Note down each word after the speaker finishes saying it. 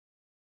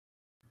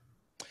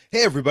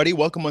Hey, everybody.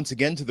 Welcome once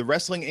again to the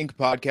Wrestling Inc.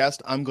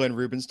 podcast. I'm Glenn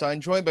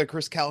Rubenstein, joined by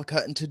Chris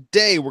Calicut, and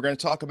today we're going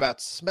to talk about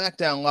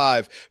SmackDown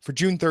Live for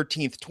June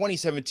 13th,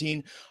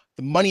 2017,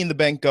 the Money in the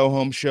Bank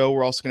Go-Home show.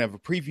 We're also going to have a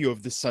preview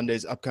of this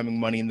Sunday's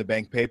upcoming Money in the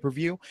Bank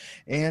pay-per-view.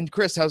 And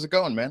Chris, how's it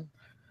going, man?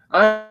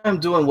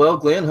 I'm doing well,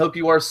 Glenn. Hope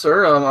you are,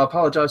 sir. I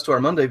apologize to our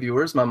Monday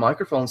viewers. My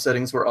microphone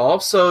settings were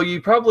off, so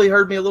you probably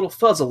heard me a little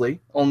fuzzily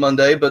on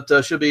Monday, but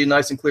should be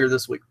nice and clear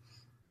this week.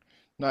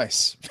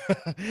 Nice.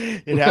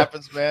 It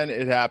happens, man.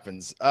 It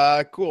happens.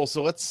 Cool.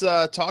 So let's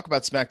talk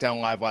about SmackDown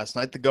Live last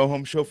night, the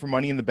go-home show for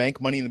Money in the Bank.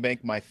 Money in the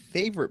Bank, my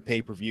favorite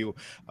pay-per-view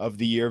of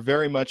the year.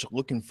 Very much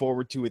looking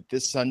forward to it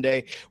this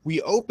Sunday.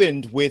 We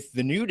opened with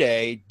the New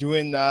Day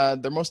doing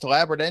their most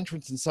elaborate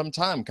entrance in some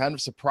time. Kind of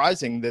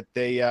surprising that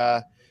they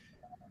I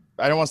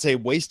don't want to say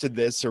wasted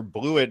this or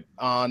blew it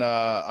on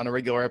a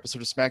regular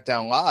episode of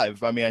SmackDown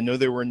Live. I mean, I know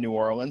they were in New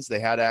Orleans. They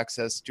had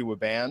access to a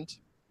band,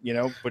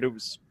 but it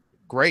was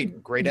great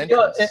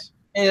entrance. Yeah,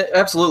 and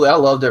absolutely. I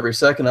loved every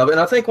second of it. And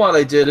I think why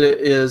they did it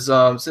is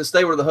since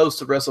they were the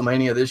hosts of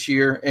WrestleMania this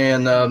year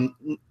and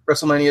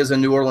WrestleMania is in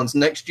New Orleans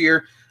next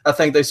year, I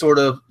think they sort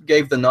of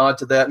gave the nod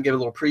to that and gave a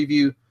little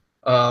preview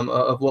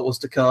of what was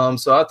to come.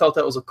 So I thought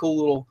that was a cool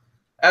little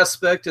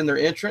aspect in their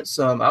entrance.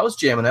 I was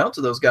jamming out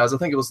to those guys. I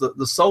think it was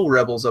the Soul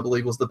Rebels, I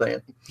believe, was the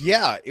band.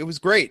 Yeah, it was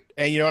great.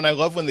 And and I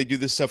love when they do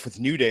this stuff with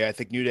New Day. I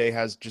think New Day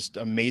has just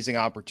amazing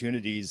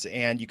opportunities.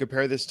 And you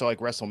compare this to like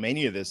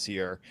WrestleMania this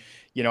year.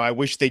 I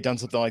wish they'd done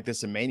something like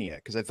this in Mania,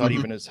 because I thought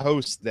even as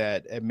hosts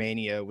that at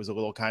Mania was a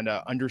little kind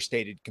of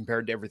understated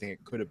compared to everything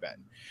it could have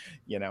been.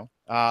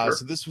 Sure.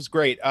 So this was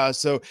great.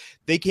 So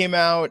they came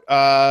out,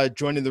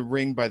 joined in the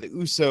ring by the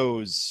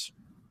Usos,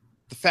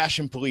 the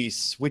Fashion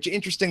Police, which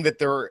interesting that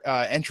their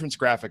entrance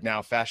graphic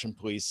now, Fashion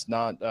Police,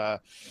 not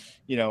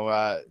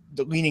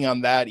leaning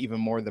on that even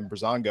more than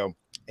Breezango,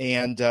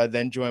 and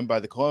then joined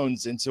by the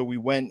Clones. And so we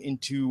went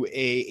into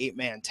a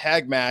 8-man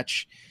tag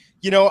match.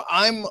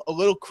 I'm a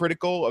little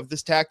critical of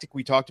this tactic.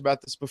 We talked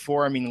about this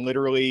before. I mean,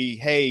 literally,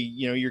 hey,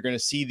 you're going to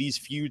see these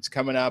feuds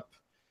coming up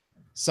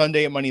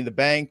Sunday at Money in the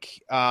Bank.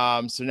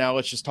 So now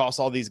let's just toss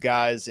all these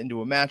guys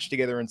into a match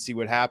together and see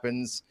what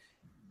happens.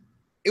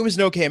 It was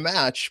an okay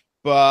match,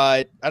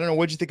 but I don't know.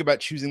 What'd you think about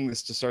choosing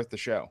this to start the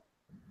show?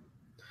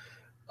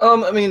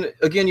 I mean,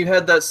 again, you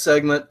had that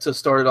segment to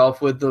start it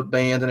off with the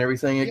band and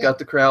everything. It got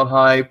the crowd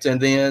hyped,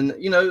 and then,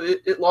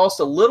 it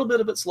lost a little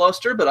bit of its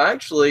luster, but I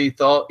actually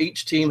thought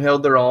each team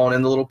held their own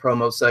in the little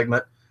promo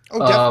segment. Oh,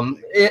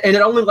 definitely. And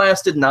it only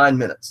lasted 9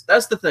 minutes.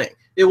 That's the thing.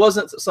 It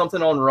wasn't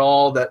something on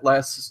Raw that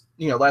lasts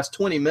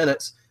 20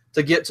 minutes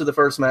to get to the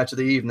first match of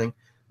the evening.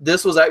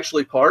 This was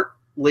actually part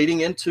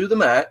leading into the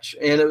match,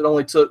 and it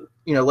only took,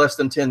 less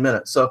than 10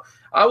 minutes. So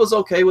I was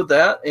okay with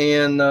that,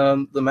 and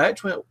the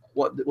match went,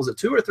 what was it,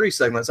 2 or 3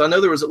 segments? I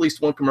know there was at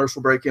least one commercial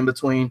break in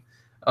between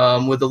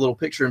with the little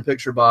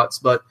picture-in-picture bots,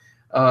 but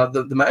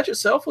the match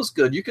itself was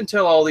good. You can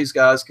tell all these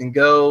guys can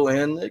go,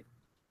 and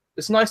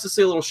it's nice to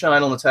see a little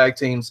shine on the tag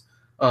teams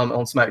on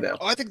SmackDown.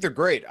 Oh, I think they're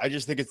great. I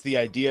just think it's the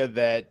idea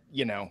that,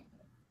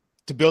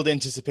 to build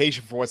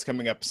anticipation for what's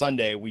coming up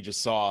Sunday, we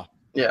just saw.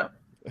 Yeah.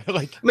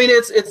 I mean,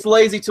 it's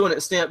lazy to an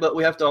extent, but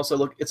we have to also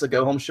look, it's a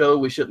go-home show.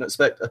 We shouldn't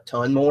expect a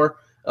ton more.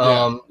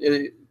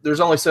 There's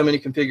only so many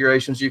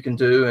configurations you can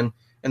do,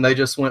 and they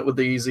just went with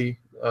the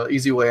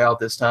easy way out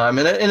this time,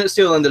 and it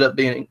still ended up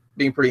being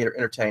pretty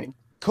entertaining.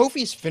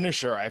 Kofi's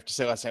finisher, I have to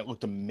say, last night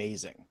looked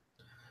amazing.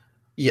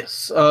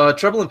 Yes,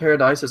 Trouble in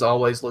Paradise has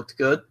always looked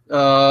good,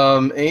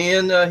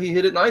 and he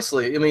hit it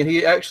nicely. I mean,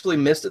 he actually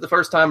missed it the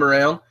first time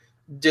around,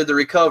 did the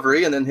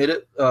recovery, and then hit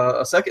it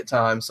a second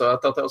time, so I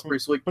thought that was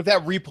pretty sweet. But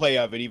that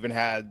replay of it even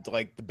had,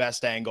 like, the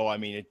best angle. I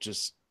mean, it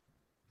just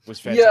was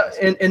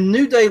fantastic. Yeah, and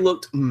New Day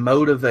looked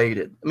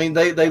motivated. I mean,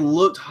 they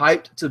looked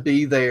hyped to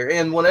be there.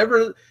 And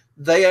whenever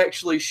they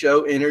actually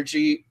show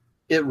energy,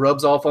 it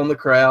rubs off on the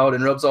crowd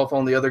and rubs off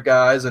on the other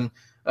guys, and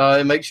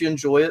it makes you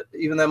enjoy it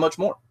even that much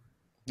more.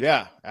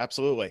 Yeah,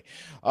 absolutely.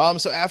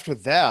 So after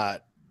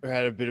that, we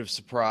had a bit of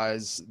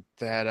surprise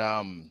that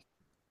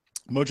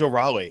Mojo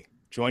Rawley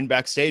joined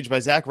backstage by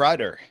Zack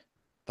Ryder.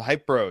 The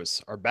Hype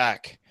Bros are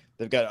back.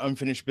 They've got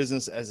unfinished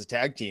business as a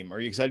tag team.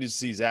 Are you excited to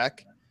see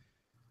Zack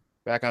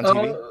back on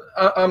TV?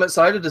 I'm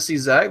excited to see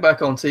Zack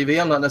back on TV.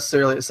 I'm not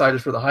necessarily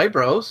excited for the Hype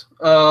Bros,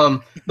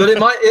 but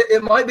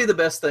it might be the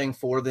best thing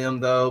for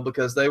them, though,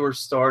 because they were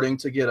starting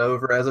to get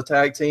over as a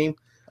tag team.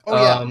 Oh,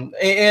 yeah.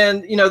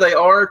 And they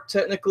are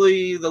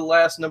technically the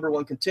last number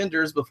 1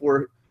 contenders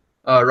before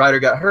Ryder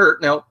got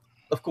hurt. Now,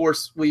 of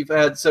course, we've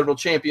had several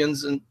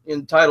champions and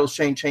titles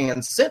change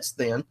hands since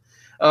then,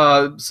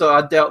 so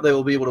I doubt they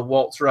will be able to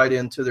waltz right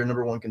into their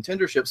number 1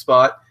 contendership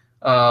spot.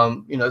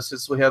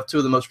 Since we have 2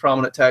 of the most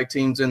prominent tag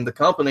teams in the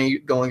company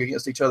going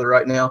against each other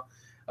right now.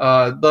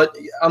 But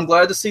I'm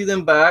glad to see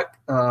them back.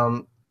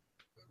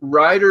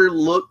 Ryder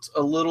looked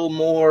a little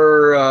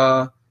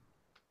more,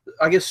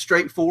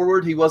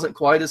 straightforward. He wasn't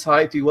quite as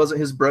hyped. He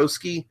wasn't his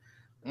broski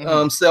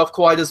self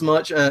quite as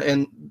much.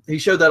 And he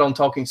showed that on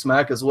Talking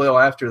Smack as well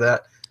after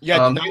that.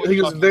 Yeah,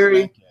 he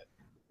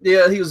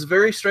was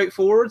very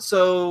straightforward.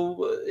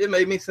 So it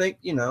made me think,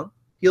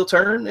 heel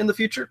turn in the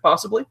future,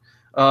 possibly.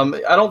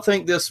 I don't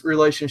think this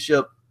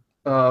relationship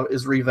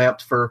is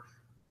revamped for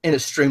an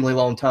extremely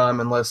long time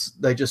unless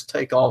they just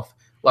take off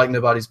like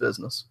nobody's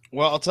business.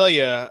 Well, I'll tell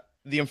you,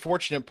 the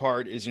unfortunate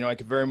part is, I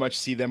could very much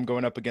see them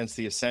going up against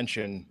the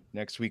Ascension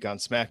next week on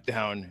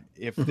SmackDown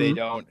if they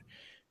don't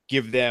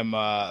give them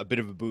a bit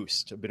of a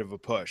boost, a bit of a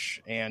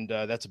push. And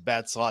that's a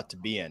bad slot to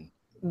be in.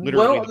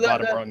 Literally the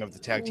bottom rung of the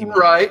tag team.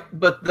 Right,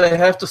 but they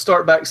have to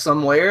start back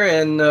somewhere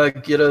and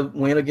get a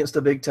win against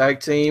a big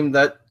tag team.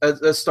 That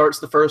starts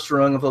the first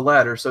rung of the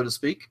ladder, so to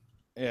speak.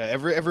 Yeah,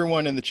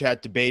 everyone in the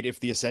chat debate if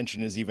the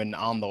Ascension is even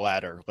on the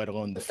ladder, let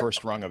alone the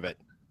first rung of it.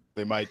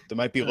 They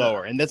might be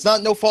lower. And that's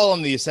no fault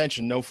on the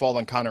Ascension, no fault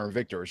on Connor and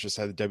Victor. It's just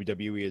how the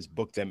WWE has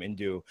booked them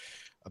into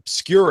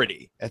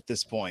obscurity at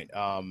this point.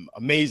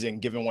 Amazing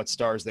given what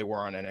stars they were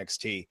on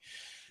NXT.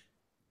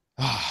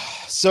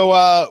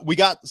 So we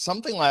got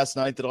something last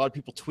night that a lot of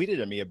people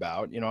tweeted at me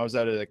about. I was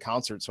at a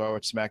concert, so I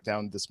watched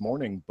SmackDown this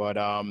morning, but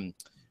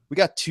we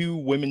got 2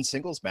 women's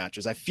singles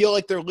matches. I feel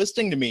like they're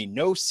listening to me.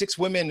 No 6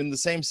 women in the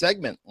same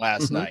segment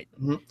last night.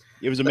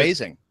 It was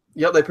amazing.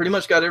 They pretty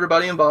much got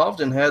everybody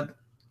involved and had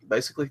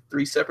basically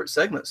 3 separate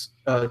segments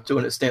to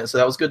an extent. So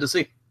that was good to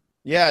see.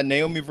 Yeah,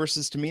 Naomi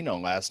versus Tamina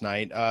last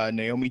night.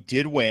 Naomi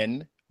did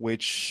win,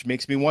 which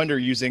makes me wonder,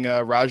 using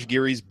Raj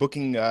Giri's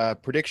booking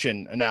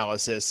prediction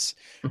analysis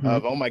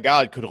of, oh my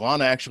God, could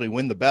Lana actually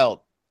win the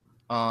belt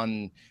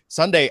on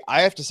Sunday?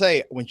 I have to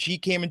say, when she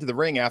came into the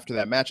ring after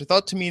that match, I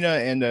thought Tamina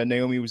and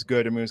Naomi was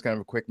good. I mean, it was kind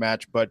of a quick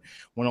match, but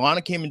when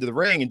Lana came into the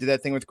ring and did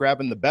that thing with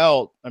grabbing the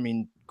belt, I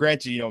mean,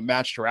 granted,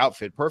 matched her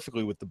outfit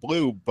perfectly with the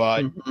blue,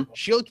 but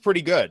she looked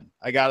pretty good,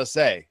 I gotta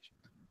say.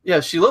 Yeah,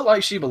 she looked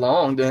like she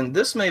belonged, and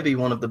this may be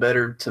one of the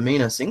better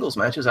Tamina singles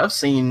matches I've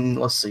seen,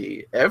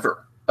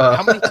 ever.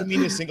 How many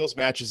Tamina singles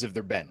matches have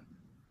there been?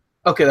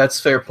 Okay, that's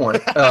a fair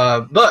point.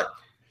 But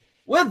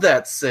with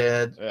that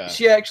said,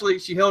 she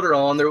held her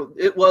on.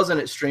 It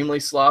wasn't extremely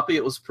sloppy.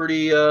 It was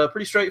pretty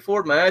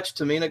straightforward match.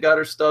 Tamina got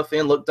her stuff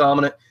in, looked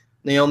dominant.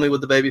 Naomi with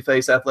the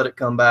babyface athletic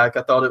comeback.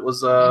 I thought it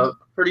was a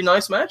pretty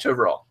nice match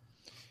overall.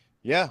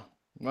 Yeah,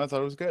 I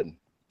thought it was good.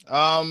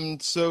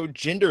 So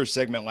Jinder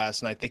segment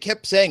last night, they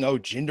kept saying, oh,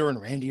 Jinder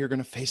and Randy are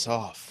going to face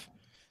off.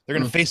 They're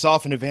going to face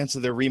off in advance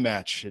of their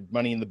rematch at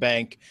Money in the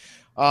Bank.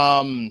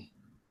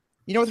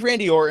 With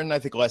Randy Orton, I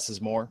think less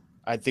is more.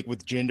 I think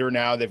with Jinder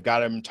now, they've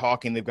got him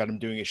talking, they've got him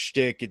doing a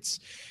shtick. It's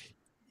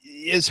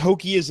as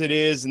hokey as it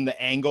is, and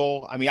the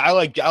angle. I mean, I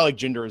like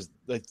Jinder as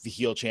the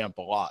heel champ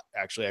a lot.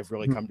 Actually, I've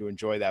really come to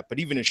enjoy that. But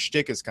even his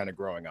shtick is kind of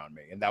growing on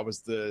me, and that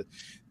was the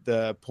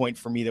point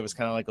for me that was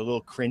kind of like a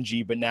little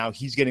cringy. But now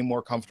he's getting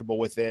more comfortable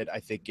with it. I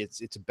think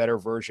it's a better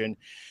version.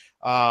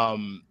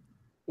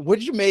 What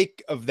did you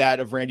make of that?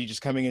 Of Randy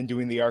just coming in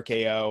doing the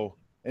RKO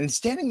and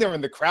standing there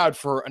in the crowd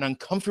for an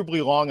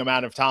uncomfortably long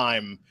amount of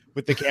time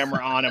with the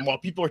camera on him while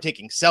people are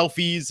taking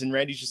selfies and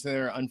Randy's just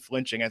there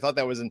unflinching. I thought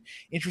that was an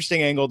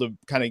interesting angle to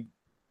kind of,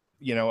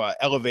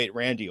 elevate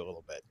Randy a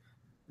little bit.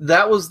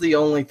 That was the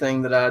only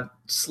thing that I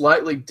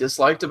slightly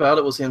disliked about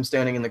it, was him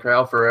standing in the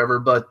crowd forever.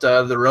 But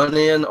the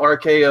run-in,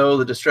 RKO,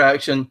 the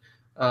distraction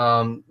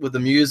with the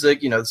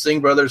music, the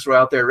Singh brothers were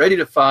out there ready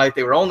to fight.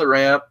 They were on the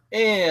ramp,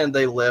 and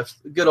they left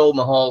good old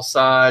Mahal's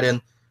side,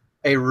 and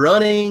a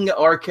running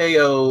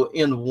RKO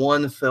in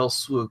one fell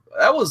swoop.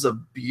 That was a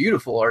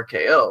beautiful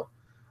RKO.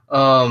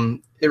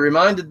 It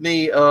reminded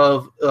me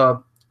of a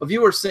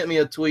viewer sent me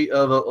a tweet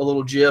of a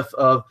little GIF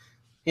of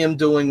him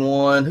doing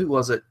one. Who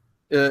was it?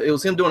 It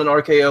was him doing an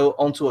RKO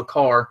onto a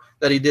car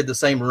that he did the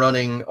same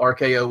running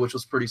RKO, which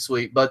was pretty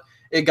sweet. But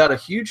it got a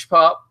huge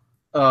pop.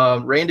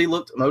 Randy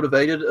looked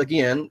motivated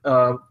again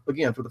for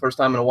the first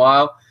time in a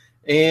while.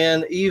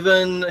 And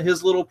even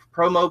his little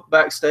promo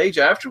backstage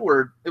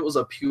afterward, it was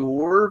a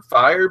pure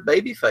fire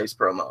babyface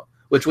promo,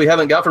 which we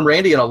haven't got from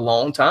Randy in a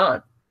long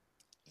time.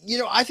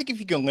 I think if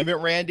you can limit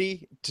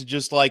Randy to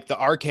just like the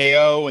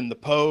RKO and the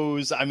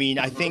pose, I mean,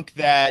 I think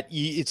that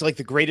it's like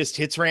the greatest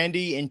hits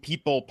Randy, and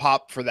people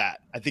pop for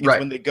that. I think it's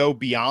when they go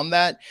beyond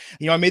that.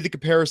 I made the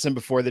comparison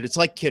before that it's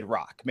like Kid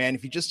Rock, man.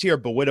 If you just hear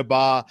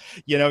Bawitaba,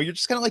 you're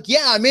just kind of like,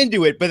 yeah, I'm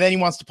into it. But then he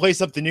wants to play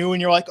something new,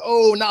 and you're like,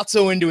 oh, not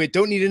so into it.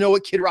 Don't need to know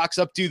what Kid Rock's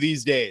up to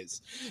these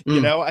days.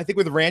 I think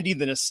with Randy,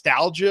 the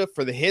nostalgia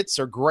for the hits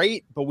are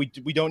great, but we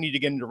don't need to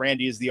get into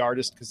Randy as the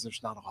artist because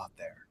there's not a lot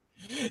there.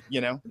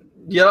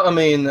 Yeah, I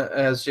mean,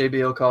 as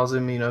JBL calls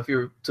him, if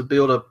you're to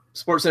build a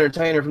sports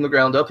entertainer from the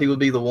ground up, he would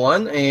be the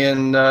one.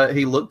 And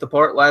he looked the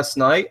part last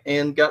night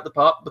and got the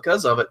pop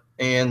because of it.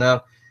 And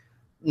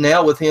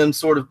now with him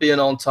sort of being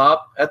on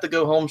top at the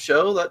Go Home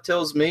show, that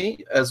tells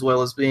me, as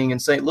well as being in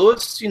St.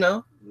 Louis,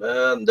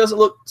 doesn't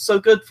look so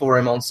good for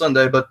him on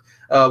Sunday. But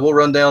we'll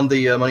run down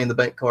the Money in the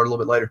Bank card a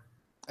little bit later.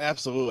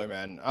 Absolutely,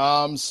 man.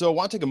 So I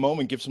want to take a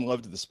moment and give some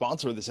love to the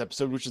sponsor of this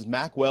episode, which is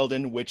Mack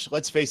Weldon, which,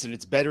 let's face it,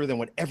 it's better than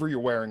whatever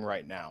you're wearing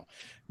right now.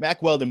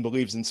 Mack Weldon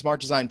believes in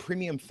smart design,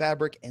 premium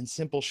fabric, and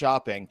simple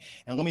shopping.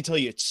 And let me tell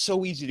you, it's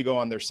so easy to go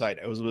on their site.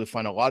 I was able to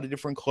find a lot of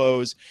different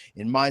clothes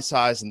in my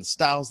size and the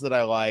styles that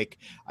I like.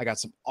 I got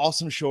some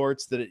awesome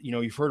shorts that,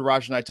 you've heard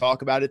Raj and I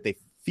talk about it. They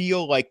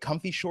feel like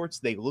comfy shorts.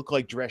 They look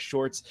like dress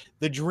shorts.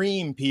 The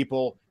dream,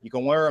 people. You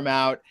can wear them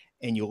out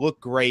and you look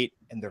great,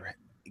 and they're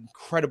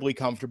incredibly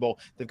comfortable.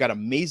 They've got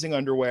amazing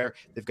underwear.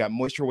 They've got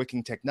moisture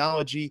wicking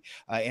technology,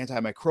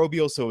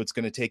 antimicrobial, so it's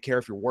going to take care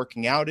if you're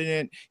working out in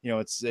it.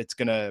 It's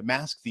going to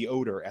mask the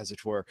odor, as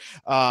it were.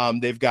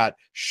 They've got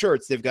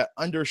shirts, they've got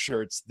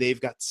undershirts, they've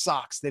got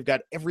socks, they've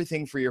got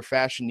everything for your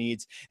fashion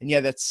needs. And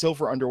yeah, that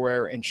silver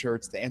underwear and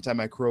shirts, the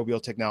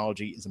antimicrobial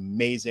technology is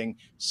amazing,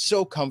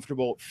 so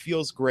comfortable,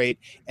 feels great.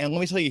 And let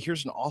me tell you,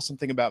 here's an awesome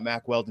thing about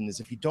Mack Weldon is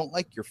if you don't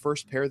like your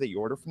first pair that you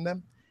order from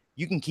them,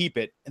 you can keep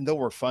it and they'll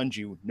refund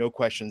you, no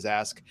questions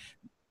asked.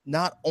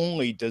 Not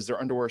only does their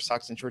underwear,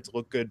 socks, and shirts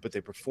look good, but they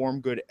perform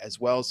good as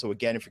well. So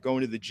again, if you're going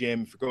to the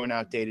gym, if you're going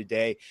out day to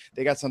day,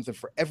 they got something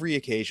for every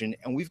occasion.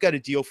 And we've got a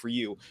deal for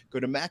you.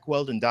 Go to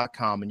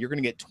MackWeldon.com and you're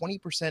going to get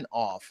 20%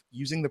 off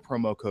using the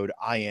promo code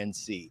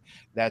INC.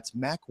 That's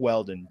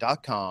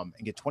MackWeldon.com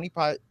and get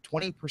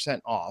 20%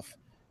 off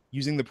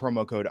using the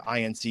promo code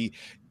INC.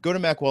 Go to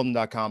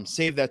MackWeldon.com,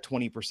 save that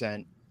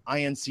 20%.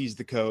 INC is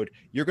the code.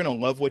 You're going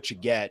to love what you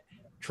get.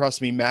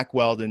 Trust me, Mack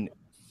Weldon,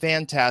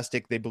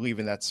 fantastic. They believe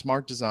in that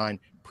smart design,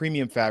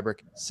 premium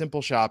fabric,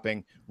 simple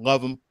shopping.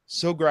 Love them.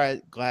 So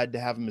glad to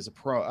have them as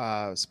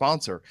a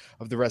sponsor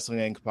of the Wrestling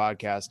Inc.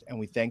 podcast, and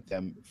we thank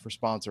them for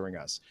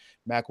sponsoring us.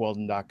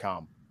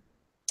 MackWeldon.com.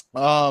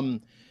 So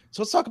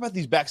let's talk about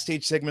these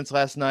backstage segments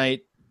last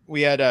night.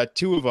 We had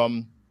two of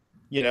them.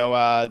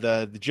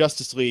 The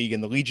Justice League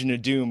and the Legion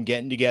of Doom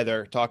getting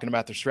together, talking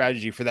about their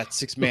strategy for that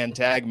 6-man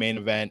tag main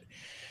event.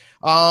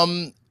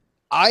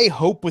 I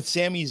hope with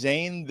Sami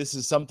Zayn, this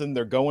is something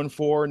they're going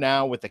for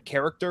now with the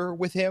character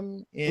with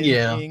him in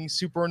being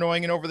super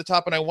annoying and over the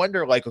top. And I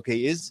wonder, like,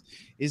 okay,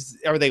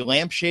 are they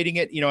lampshading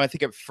it? I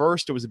think at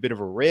first it was a bit of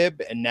a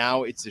rib and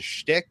now it's a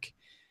shtick.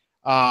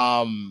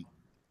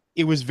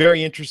 It was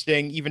very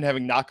interesting, even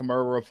having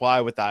Nakamura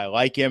reply with I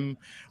like him.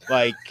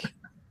 Like,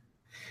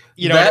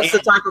 that's the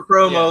type of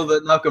promo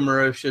that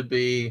Nakamura should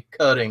be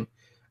cutting.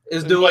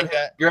 Is doing like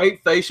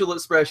great facial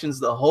expressions,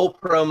 the whole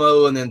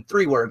promo, and then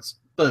 3 words.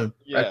 Boom,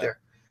 right there.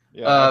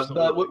 Yeah,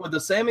 but with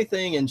the Sami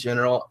thing in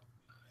general,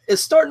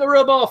 it's starting to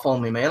rub off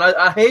on me, man.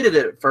 I hated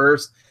it at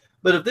first,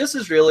 but if this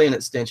is really an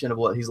extension of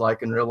what he's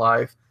like in real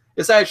life,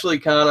 it's actually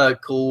kind of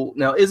cool.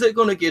 Now, is it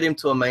going to get him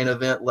to a main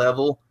event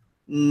level?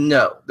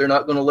 No. They're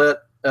not going to let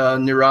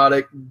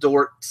neurotic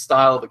dork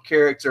style of a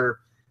character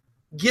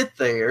get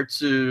there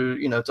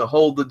to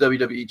hold the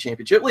WWE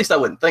Championship. At least I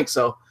wouldn't think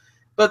so.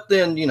 But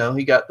then,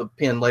 he got the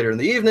pin later in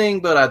the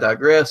evening, but I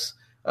digress.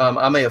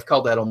 I may have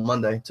called that on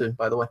Monday too,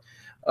 by the way,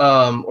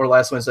 or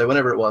last Wednesday,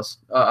 whenever it was.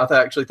 I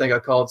actually think I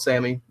called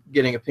Sami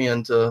getting a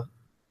pin to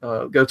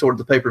go toward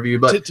the pay-per-view,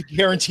 but to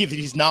guarantee that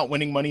he's not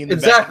winning Money in the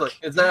Bank.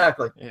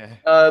 Exactly. Yeah.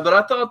 But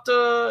I thought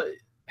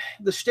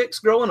the shtick's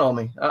growing on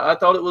me. I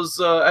thought it was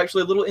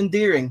actually a little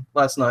endearing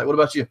last night. What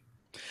about you?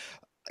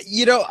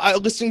 I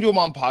listening to him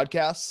on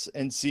podcasts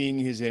and seeing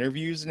his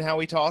interviews and how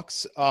he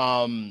talks.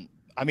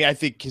 I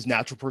think his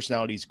natural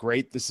personality is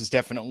great. This is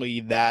definitely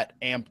that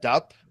amped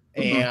up.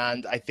 Mm-hmm.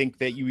 And I think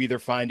that you either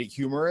find it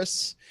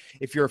humorous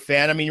if you're a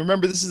fan.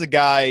 Remember, this is a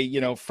guy,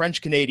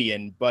 French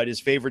Canadian, but his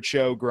favorite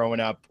show growing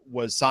up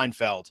was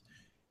Seinfeld.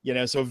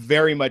 So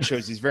very much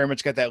shows he's very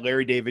much got that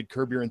Larry David,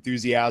 Curb Your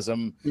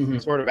Enthusiasm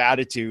sort of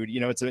attitude.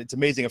 It's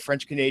amazing. A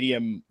French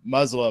Canadian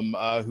Muslim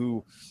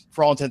who,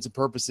 for all intents and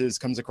purposes,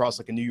 comes across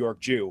like a New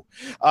York Jew.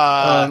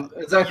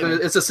 Exactly.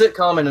 It's a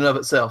sitcom in and of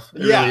itself.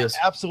 It really is.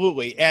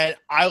 Absolutely. And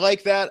I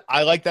like that.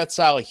 I like that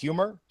style of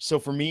humor. So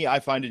for me,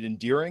 I find it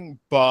endearing,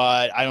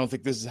 but I don't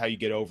think this is how you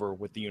get over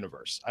with the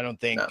universe. I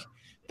don't think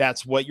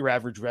that's what your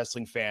average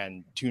wrestling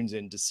fan tunes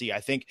in to see.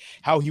 I think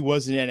how he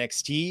was in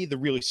NXT, the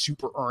really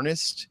super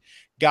earnest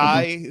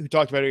guy who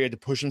talked about he had to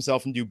push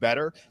himself and do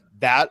better,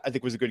 that I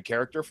think was a good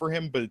character for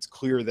him, but it's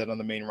clear that on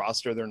the main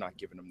roster, they're not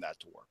giving him that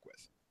to work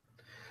with.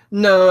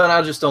 No, and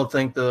I just don't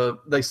think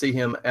they see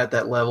him at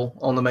that level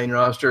on the main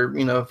roster,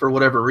 for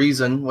whatever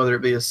reason, whether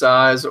it be his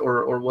size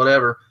or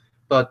whatever.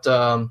 But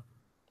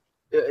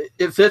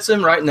it fits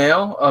him right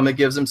now. It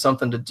gives him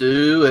something to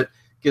do. It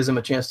gives him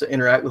a chance to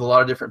interact with a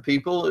lot of different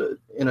people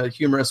in a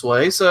humorous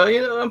way. So,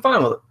 I'm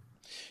fine with it.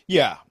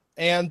 Yeah.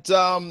 And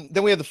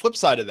then we have the flip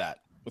side of that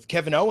with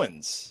Kevin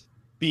Owens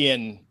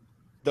being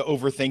the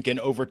overthinking,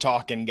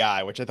 over-talking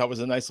guy, which I thought was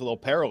a nice little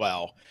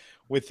parallel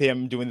with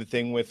him doing the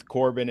thing with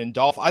Corbin and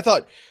Dolph. I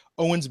thought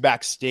Owens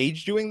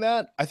backstage doing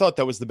that, I thought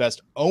that was the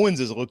best Owens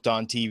has looked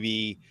on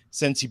TV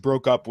since he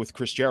broke up with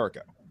Chris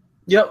Jericho.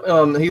 Yep.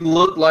 He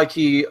looked like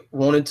he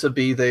wanted to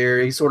be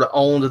there. He sort of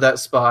owned that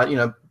spot.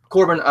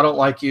 Corbin, I don't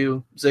like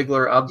you.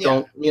 Ziggler,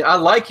 I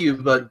like you,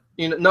 but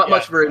not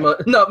much more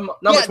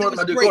than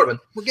I do Corbin.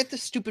 Forget the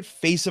stupid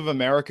face of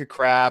America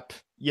crap,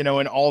 and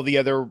all the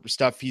other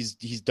stuff he's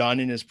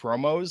done in his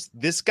promos.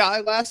 This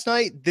guy last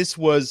night, this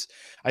was,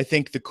 I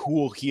think, the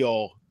cool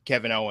heel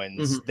Kevin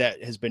Owens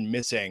that has been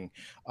missing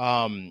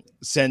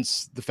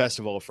since the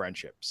Festival of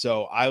Friendship.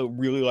 So I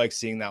really like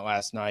seeing that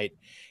last night.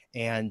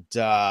 And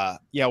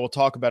we'll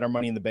talk about our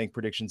Money in the Bank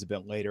predictions a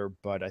bit later,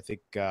 but I think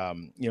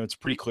it's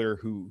pretty clear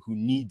who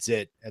needs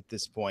it at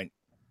this point.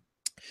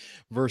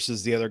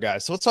 versus the other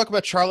guys. So let's talk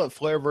about Charlotte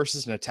Flair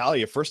versus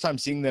Natalya. First time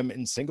seeing them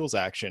in singles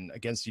action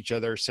against each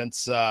other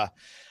since I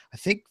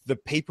think the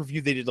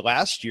pay-per-view they did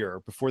last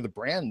year before the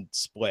brand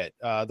split,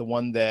 the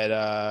one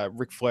that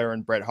Ric Flair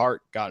and Bret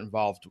Hart got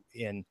involved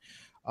in.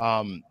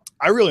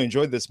 I really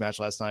enjoyed this match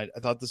last night. I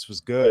thought this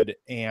was good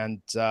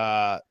and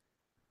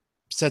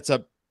sets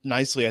up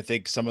nicely, I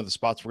think, some of the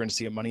spots we're going to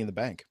see at Money in the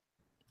Bank.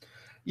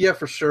 Yeah,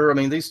 for sure. I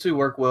mean, these two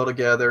work well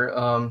together.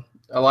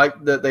 I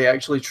like that they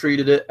actually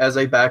treated it as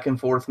a back and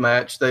forth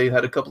match. They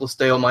had a couple of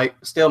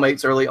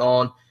stalemates early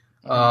on.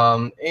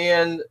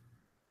 And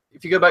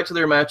if you go back to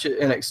their match at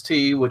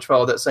NXT, which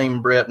followed that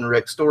same Bret and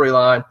Rick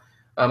storyline,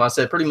 I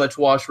said pretty much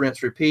wash,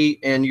 rinse, repeat,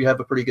 and you have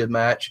a pretty good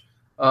match.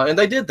 And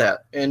they did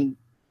that. And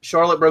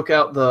Charlotte broke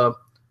out the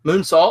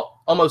moonsault,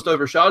 almost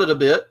overshot it a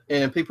bit,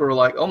 and people were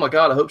like, oh my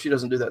God, I hope she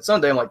doesn't do that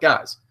Sunday. I'm like,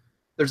 guys,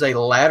 there's a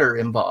ladder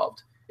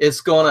involved.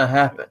 It's going to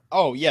happen.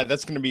 Oh, yeah,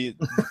 that's going to be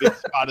the big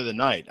spot of the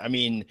night. I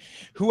mean,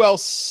 who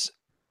else,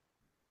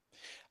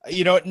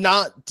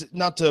 not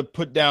to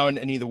put down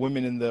any of the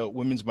women in the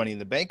women's Money in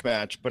the Bank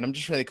match, but I'm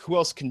just trying to think who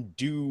else can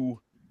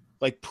do,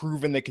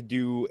 proven they could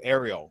do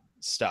aerial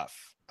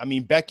stuff. I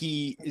mean,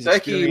 Becky would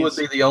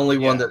be the only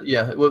one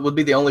that, would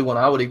be the only one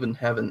I would even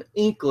have an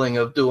inkling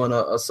of doing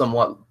a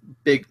somewhat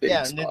big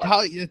spot.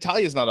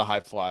 Natalya's not a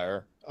high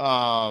flyer.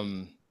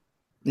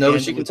 No,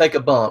 but she can take a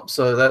bump,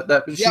 so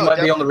that she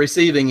might be on the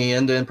receiving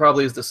end and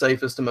probably is the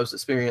safest and most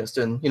experienced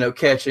in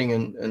catching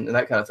and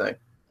that kind of thing.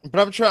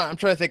 But I'm trying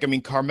to think. I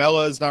mean,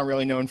 Carmella is not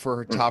really known for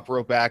her top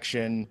rope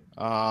action.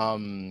 I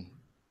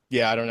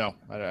don't know.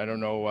 I don't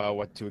know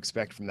what to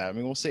expect from that. I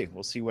mean, we'll see.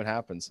 We'll see what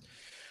happens.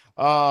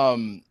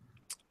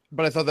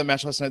 But I thought that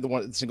match last night,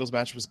 the singles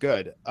match, was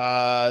good.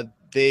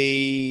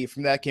 They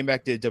from that came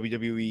back to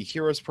WWE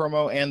Heroes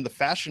promo and the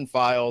Fashion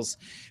Files.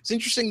 It's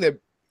interesting that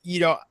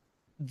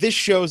this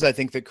shows, I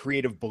think, that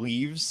creative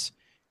believes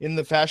in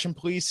the Fashion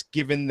Police,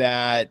 given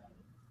that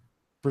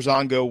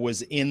Breezango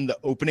was in the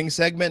opening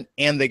segment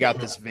and they got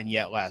this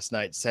vignette last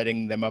night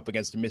setting them up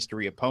against a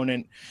mystery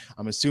opponent.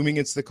 I'm assuming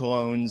it's the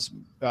Colognes,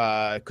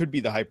 could be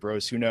the Hype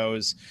Bros, who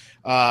knows.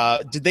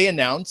 Did they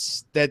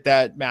announce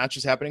that match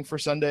is happening for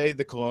Sunday,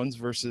 the Colognes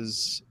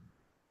versus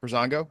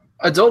Breezango?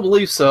 I don't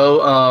believe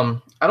so.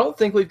 I don't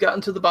think we've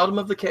gotten to the bottom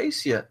of the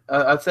case yet.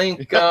 I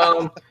think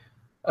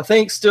I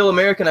think still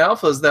American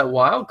Alpha is that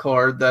wild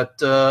card that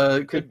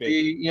could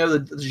be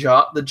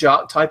the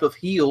jock type of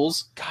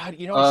heels. God,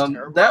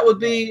 that would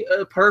be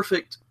a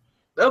perfect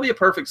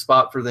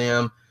spot for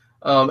them.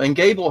 And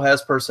Gable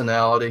has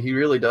personality. He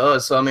really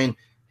does. So I mean,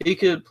 he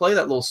could play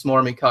that little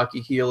smarmy,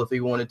 cocky heel if he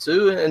wanted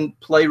to, and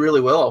play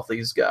really well off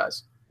these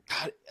guys.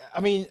 God,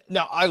 I mean,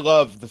 no, I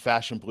love the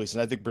Fashion Police,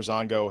 and I think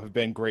Breezango have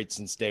been great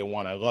since day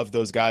one. I love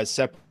those guys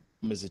separate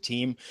as a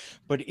team,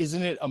 but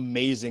isn't it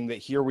amazing that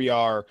here we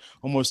are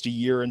almost a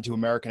year into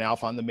American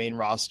Alpha on the main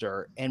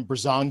roster, and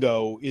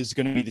Breezango is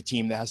going to be the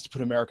team that has to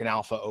put American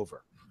Alpha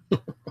over?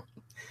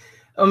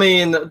 I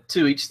mean,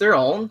 to each their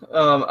own.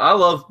 I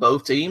love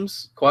both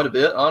teams quite a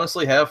bit,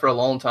 honestly, have for a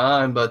long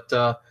time, but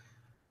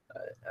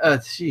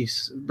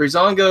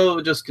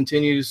Breezango just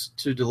continues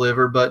to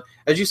deliver. But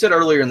as you said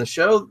earlier in the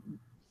show,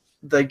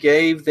 they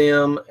gave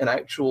them an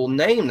actual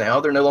name now.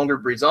 They're no longer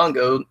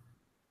Breezango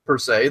per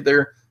se.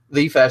 They're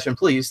the Fashion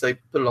Police. They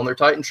put it on their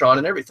Titantron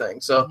and everything.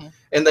 So,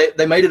 and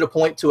they made it a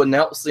point to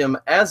announce them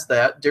as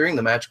that during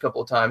the match a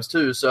couple of times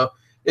too. So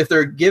if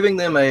they're giving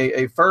them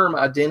a firm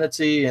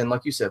identity and,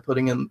 like you said,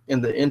 putting them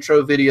in the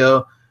intro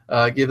video,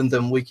 giving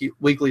them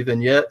weekly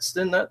vignettes,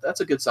 then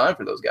that's a good sign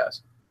for those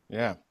guys.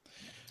 Yeah.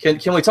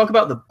 Can we talk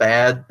about the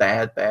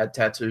bad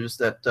tattoos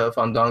that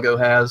Fandango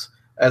has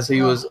as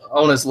he was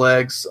on his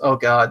legs? Oh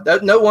God,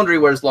 no wonder he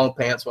wears long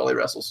pants while he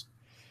wrestles.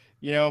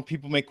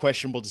 People make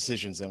questionable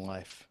decisions in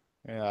life.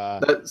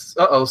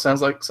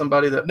 Sounds like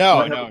somebody that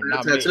not me.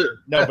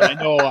 No, but I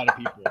know a lot of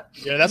people.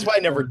 That's why I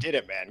never did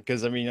it, man.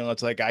 Because I mean,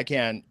 it's like I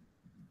can't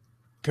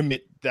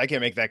make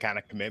that kind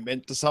of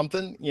commitment to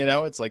something.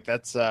 It's like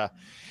that's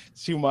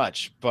too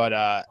much.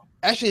 But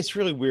actually, it's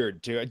really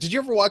weird too. Did you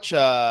ever watch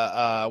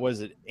what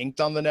is it,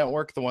 Inked on the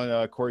network, the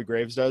one Corey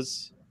Graves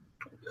does?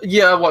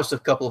 Yeah, I watched a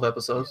couple of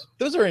episodes.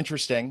 Those are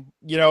interesting.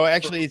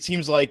 Actually, it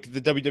seems like the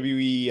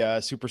WWE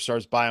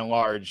superstars, by and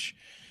large,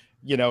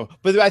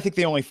 but I think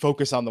they only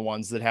focus on the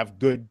ones that have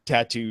good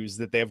tattoos,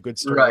 that they have good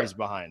stories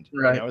behind,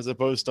 as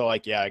opposed to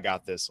like, I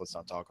got this, let's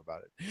not talk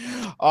about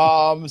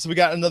it. So we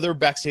got another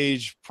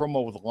backstage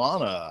promo with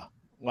Lana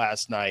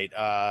last night.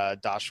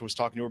 Dasha was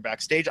talking to her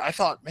backstage. I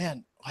thought,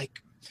 man,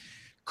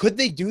 could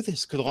they do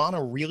this? Could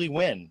Lana really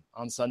win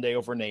on Sunday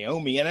over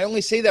Naomi? And I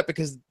only say that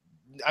because,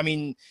 I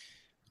mean,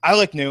 I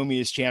like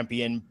Naomi as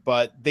champion,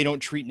 but they don't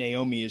treat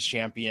Naomi as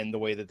champion the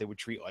way that they would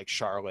treat like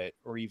Charlotte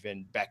or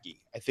even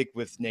Becky. I think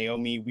with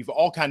Naomi, we've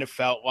all kind of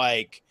felt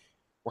like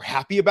we're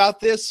happy about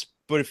this,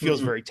 but it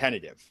feels very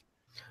tentative.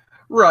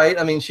 Right.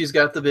 I mean, she's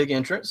got the big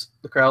entrance.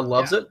 The crowd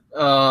loves it.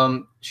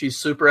 She's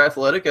super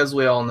athletic, as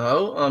we all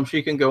know.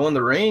 She can go in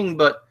the ring,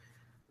 but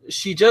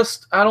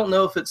I don't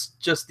know if it's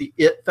just the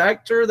it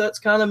factor that's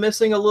kind of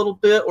missing a little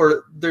bit,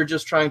 or they're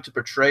just trying to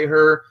portray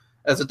her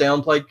as a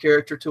downplayed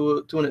character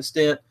to an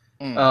extent.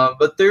 Mm.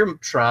 But they're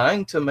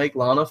trying to make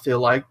Lana feel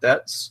like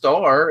that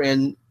star,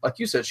 and like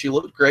you said, she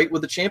looked great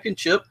with the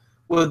championship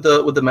with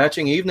the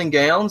matching evening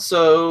gown.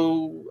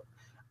 So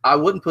I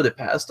wouldn't put it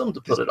past them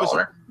to put it on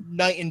her.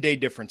 Night and day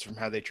difference from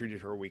how they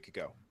treated her a week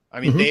ago. I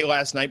mean, Mhm. they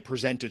last night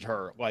presented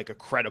her like a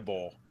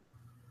credible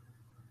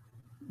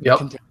Yep.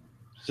 contender.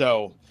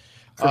 So,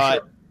 For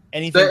sure.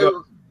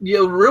 anything?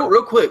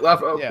 Real quick.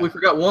 Yeah. We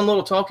forgot one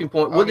little talking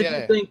point. What did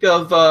you think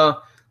of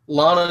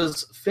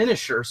Lana's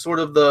finisher? Sort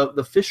of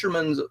the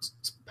fisherman's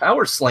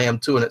power slam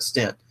to an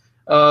extent.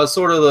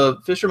 Sort of the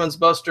fisherman's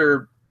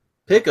buster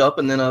pickup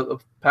and then a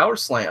power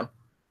slam.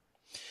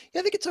 Yeah,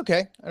 I think it's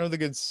okay. I don't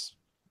think it's,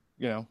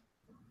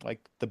 like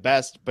the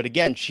best. But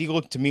again, she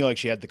looked to me like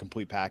she had the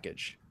complete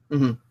package.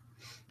 Mm-hmm.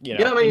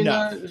 Yeah, I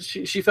mean,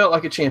 she felt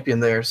like a champion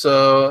there.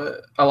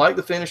 So I like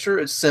the finisher.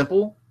 It's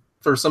simple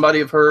for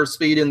somebody of her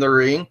speed in the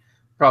ring.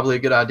 Probably a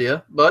good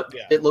idea, but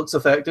it looks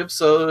effective,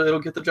 so it'll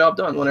get the job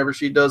done whenever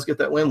she does get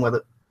that win with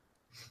it.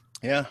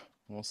 Yeah,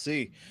 we'll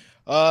see.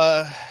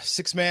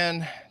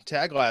 6-man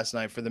tag last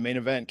night for the main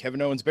event.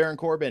 Kevin Owens, Baron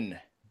Corbin,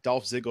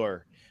 Dolph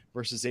Ziggler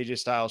versus AJ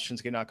Styles,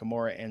 Shinsuke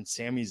Nakamura, and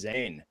Sami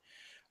Zayn.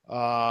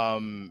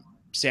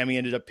 Sami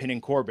ended up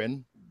pinning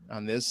Corbin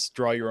on this.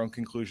 Draw your own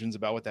conclusions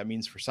about what that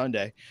means for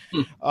Sunday.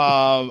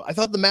 I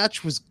thought the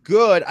match was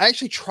good. I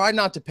actually tried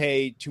not to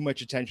pay too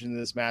much attention to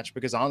this match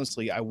because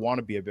honestly, I want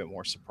to be a bit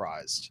more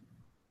surprised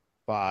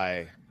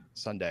by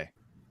Sunday.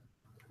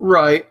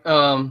 Right.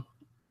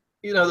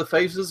 The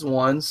faces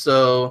won,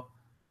 so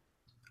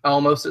I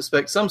almost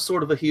expect some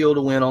sort of a heel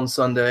to win on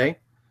Sunday.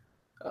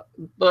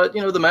 But,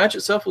 the match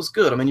itself was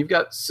good. I mean, you've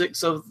got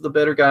 6 of the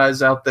better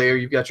guys out there.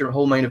 You've got your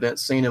whole main event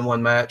scene in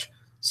one match.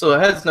 So it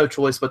has no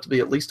choice but to be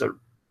at least a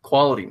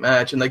quality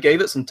match. And they gave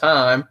it some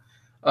time.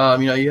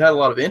 You had a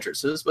lot of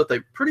entrances, but they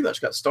pretty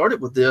much got started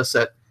with this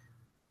at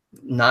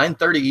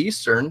 9:30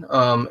 Eastern.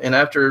 And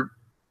after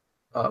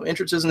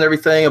entrances and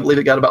everything, I believe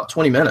it got about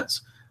 20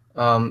 minutes,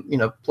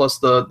 plus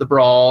the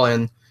brawl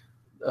and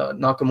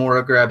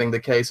Nakamura grabbing the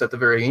case at the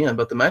very end.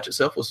 But the match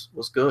itself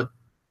was good.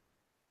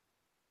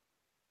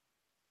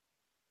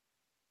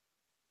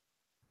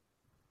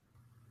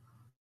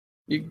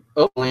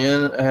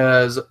 Lynn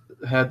has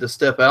had to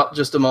step out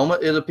just a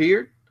moment, it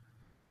appeared.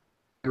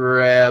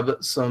 Grab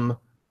some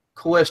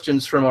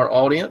questions from our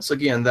audience.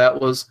 Again, that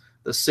was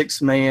the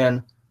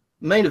 6-man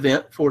main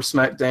event for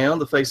SmackDown.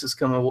 The Faces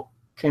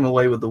came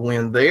away with the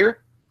win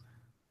there.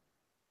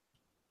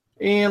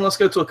 And let's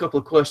go to a couple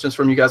of questions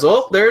from you guys.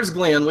 Oh, there's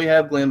Glenn. We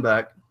have Glenn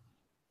back.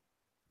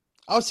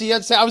 Oh, see, I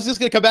was just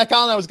going to come back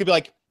on. I was going to be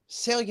like,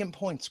 salient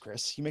points,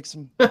 Chris. You make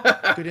some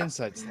good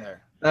insights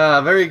there.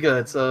 Very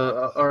good.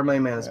 So our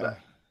main man is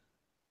back.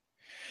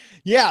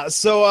 Yeah.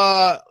 So,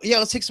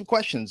 let's take some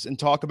questions and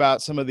talk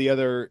about some of the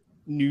other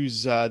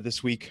news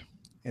this week,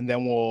 and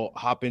then we'll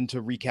hop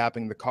into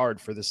recapping the card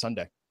for this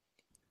Sunday.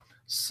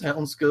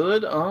 Sounds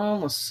good.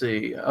 Let's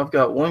see. I've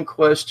got one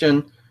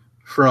question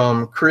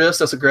from Chris.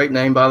 That's a great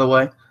name, by the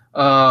way.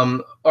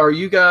 Are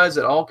you guys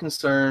at all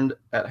concerned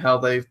at how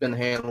they've been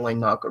handling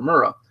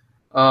Nakamura?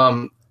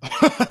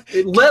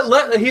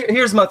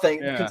 Here's my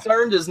thing. Yeah.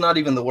 Concerned is not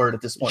even the word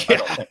at this point. Yeah. I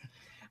don't think.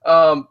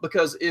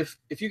 Because if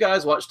you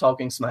guys watched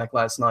Talking Smack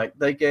last night,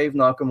 they gave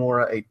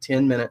Nakamura a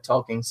 10-minute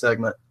talking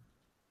segment,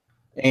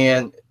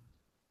 and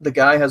the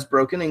guy has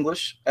broken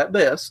English at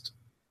best.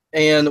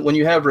 And when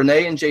you have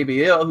Renee and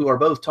JBL, who are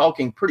both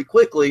talking pretty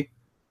quickly,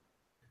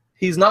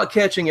 he's not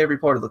catching every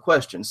part of the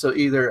question. So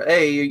either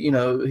A,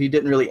 he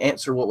didn't really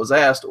answer what was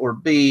asked, or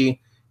B,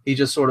 he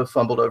just sort of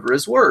fumbled over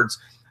his words.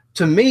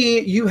 To me,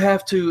 you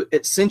have to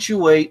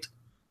accentuate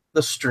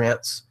the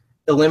strengths,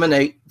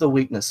 eliminate the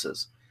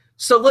weaknesses.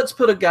 So let's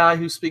put a guy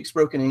who speaks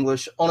broken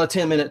English on a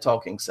 10-minute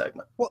talking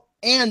segment. Well,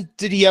 and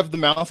did he have the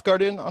mouth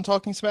guard in on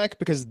Talking Smack?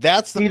 Because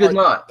that's the part. He did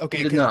not.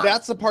 Okay, because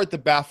that's the part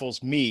that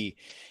baffles me.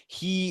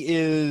 He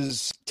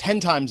is 10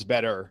 times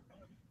better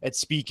at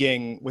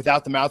speaking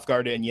without the mouth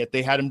guard in, yet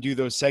they had him do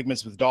those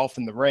segments with Dolph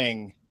in the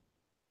ring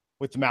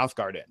with the mouth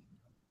guard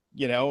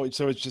in.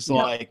 So it's just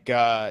like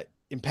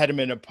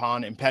impediment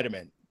upon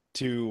impediment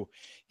to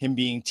him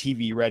being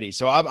TV ready.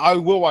 So I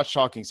will watch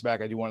Talking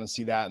Smack. I do want to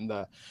see that in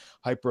the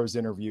Hype Bros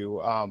interview.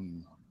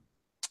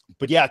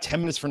 But yeah, 10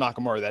 minutes for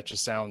Nakamura, that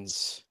just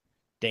sounds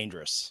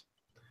dangerous.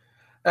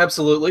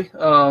 Absolutely.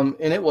 And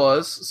it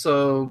was.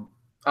 So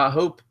I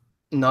hope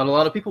not a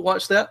lot of people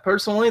watch that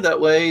personally. That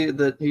way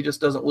that he just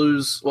doesn't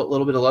lose what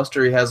little bit of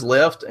luster he has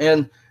left.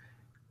 And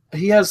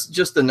he has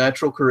just the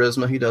natural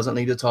charisma. He doesn't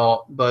need to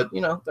talk, but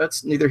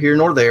that's neither here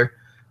nor there.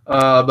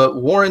 But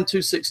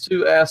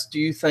Warren262 asked, do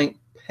you think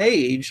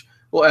Paige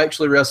will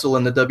actually wrestle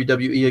in the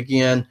WWE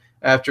again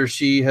after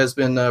she has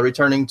been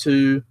returning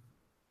to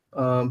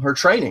her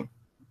training?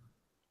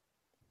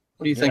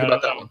 What do you think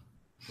about that one?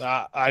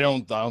 I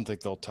don't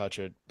think they'll touch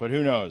it, but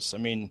who knows? I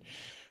mean,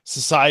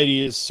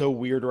 society is so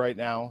weird right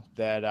now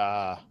that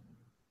all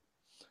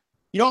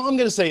I'm going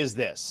to say is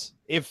this.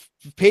 If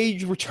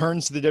Paige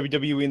returns to the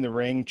WWE in the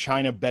ring,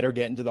 China better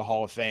get into the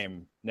Hall of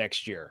Fame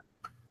next year.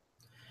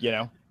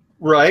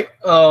 Right.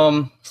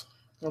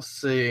 Let's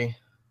see.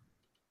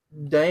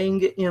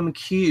 dang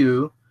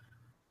MQ.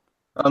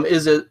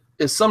 Is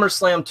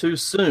SummerSlam too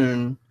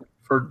soon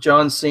for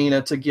John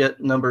Cena to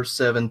get number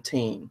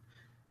 17?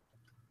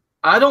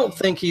 I don't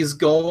think he's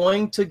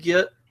going to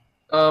get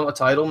a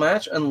title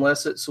match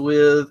unless it's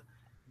with,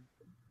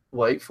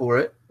 wait for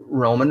it,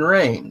 Roman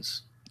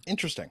Reigns.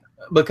 Interesting.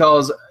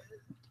 Because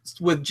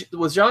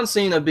with John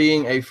Cena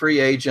being a free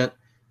agent,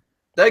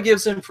 that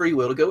gives him free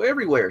will to go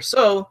everywhere.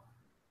 So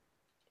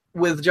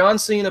with John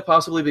Cena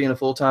possibly being a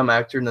full-time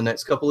actor in the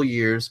next couple of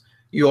years,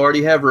 you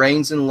already have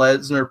Reigns and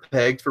Lesnar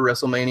pegged for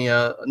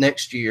WrestleMania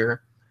next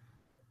year.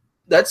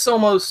 That's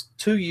almost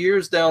 2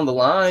 years down the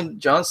line.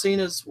 John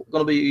Cena's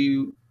going to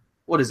be,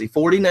 what is he,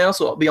 40 now?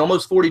 So it'll be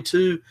almost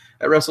 42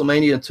 at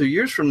WrestleMania in 2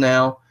 years from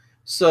now.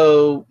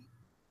 So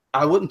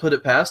I wouldn't put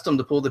it past him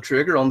to pull the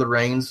trigger on the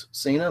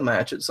Reigns-Cena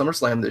match at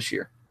SummerSlam this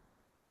year.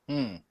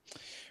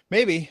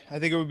 Maybe. I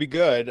think it would be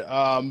good.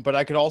 But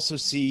I could also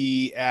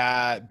see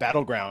at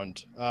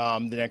Battleground, the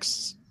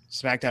next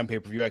SmackDown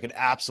pay-per-view, I could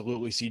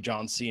absolutely see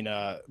John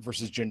Cena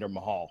versus Jinder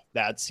Mahal.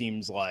 That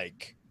seems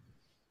like,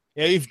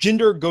 if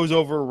Jinder goes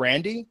over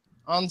Randy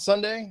on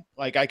Sunday,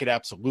 like, I could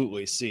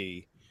absolutely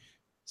see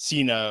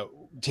Cena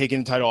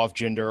taking the title off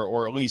Jinder,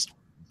 or at least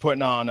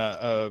putting on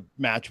a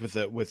match with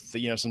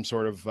some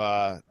sort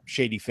of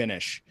shady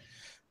finish.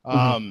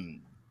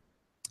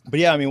 But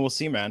yeah, I mean, we'll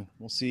see, man.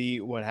 We'll see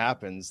what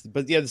happens.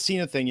 But yeah, the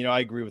Cena thing, I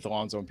agree with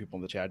Alonzo and people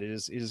in the chat. It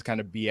is kind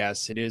of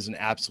BS. It is an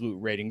absolute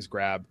ratings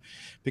grab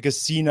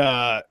because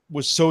Cena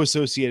was so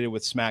associated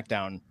with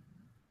SmackDown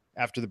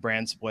after the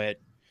brand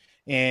split,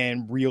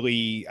 and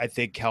really, I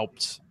think,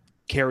 helped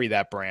carry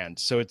that brand.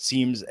 So it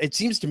seems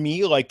to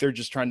me like they're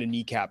just trying to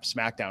kneecap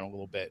SmackDown a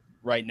little bit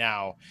right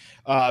now,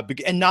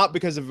 and not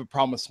because of a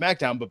problem with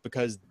SmackDown, but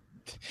because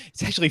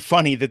it's actually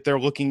funny that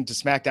they're looking to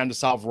SmackDown to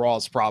solve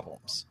Raw's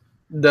problems.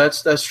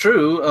 That's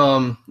true.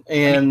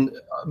 And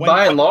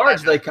by and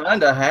large, they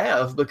kind of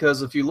have,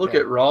 because if you look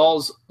at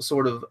Raw's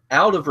sort of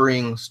out of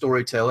ring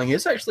storytelling,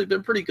 it's actually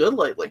been pretty good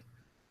lately.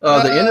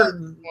 Not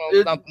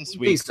this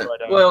week. Decent.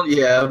 But,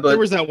 but there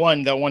was that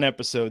one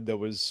episode that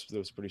was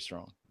pretty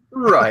strong.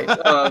 Right.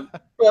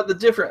 But the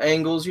different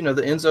angles, the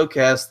Enzo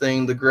Cass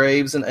thing, the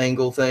Graves and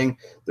Angle thing,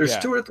 there's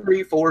 2 or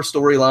 3, 4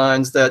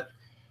 storylines that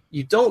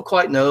you don't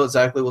quite know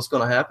exactly what's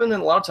going to happen.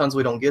 And a lot of times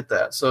we don't get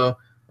that. So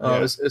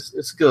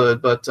it's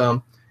good. But,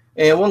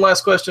 and one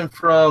last question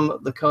from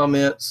the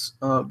comments,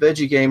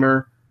 Veggie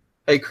Gamer.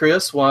 Hey,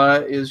 Chris, why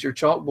is your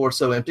chalkboard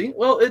so empty?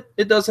 Well,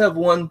 it does have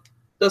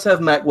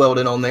Mack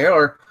Weldon on there,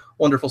 our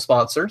wonderful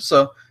sponsor.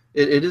 So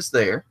it is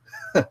there.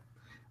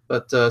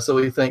 But so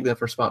we thank them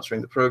for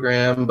sponsoring the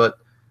program. But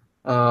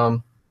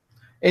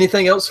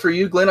anything else for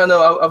you, Glenn? I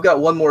know I've got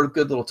one more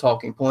good little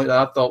talking point that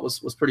I thought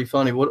was pretty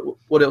funny.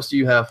 What else do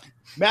you have?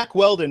 Mack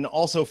Weldon,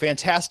 also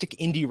fantastic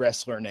indie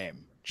wrestler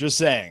name. Just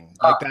saying.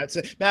 Like that's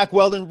it. Mack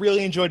Weldon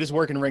really enjoyed his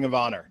work in Ring of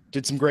Honor.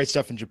 Did some great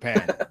stuff in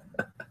Japan.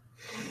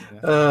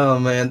 Oh,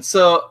 man.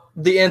 So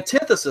the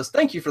antithesis,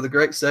 thank you for the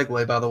great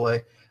segue, by the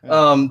way,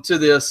 to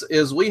this,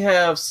 is we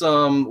have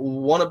some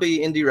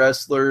wannabe indie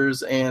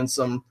wrestlers and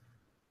some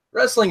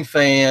wrestling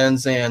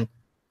fans and,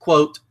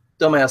 quote,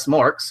 dumbass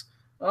marks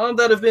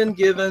that have been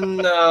given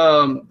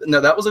no,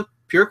 that was a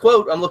pure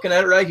quote. I'm looking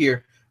at it right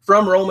here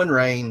from Roman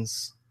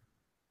Reigns,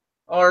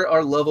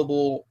 our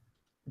lovable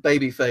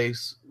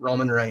babyface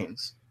Roman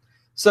Reigns.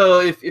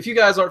 So if you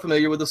guys aren't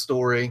familiar with the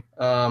story,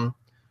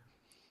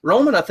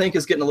 Roman, I think,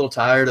 is getting a little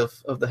tired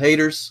of the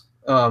haters.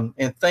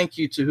 And thank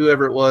you to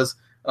whoever it was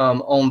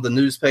on the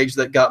news page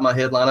that got my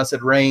headline. I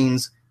said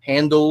Reigns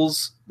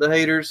handles the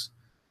haters.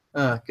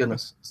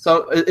 Goodness.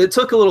 So it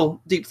took a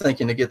little deep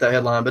thinking to get that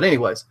headline. But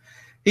anyways,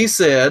 he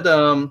said,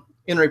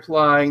 in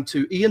replying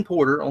to Ian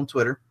Porter on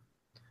Twitter,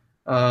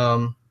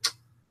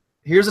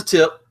 here's a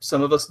tip.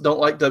 Some of us don't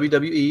like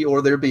WWE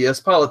or their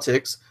BS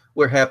politics.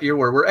 We're happier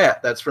where we're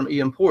at. That's from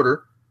Ian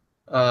Porter.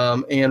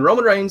 And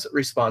Roman Reigns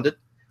responded,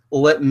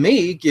 let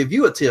me give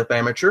you a tip,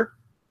 amateur.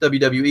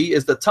 WWE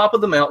is the top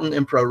of the mountain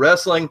in pro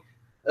wrestling,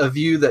 a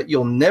view that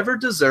you'll never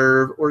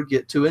deserve or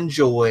get to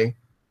enjoy.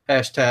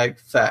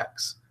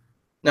 #facts.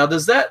 Now,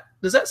 does that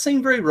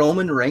seem very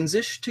Roman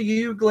Reigns-ish to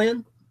you,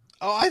 Glenn?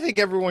 Oh, I think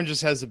everyone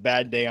just has a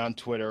bad day on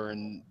Twitter,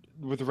 and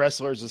with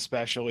wrestlers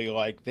especially,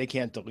 like, they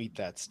can't delete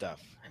that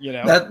stuff,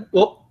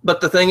 But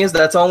the thing is,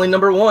 that's only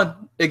number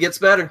one. It gets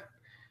better.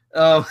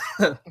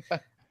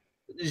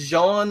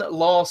 Jean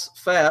Loss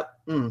Fat.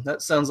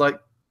 That sounds like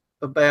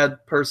a bad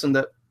person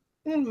that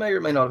may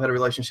or may not have had a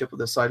relationship with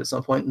this site at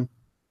some point in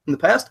the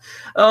past.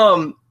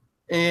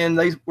 And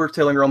they were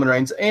telling Roman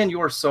Reigns, and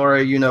you're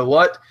sorry, you know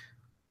what,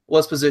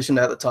 was positioned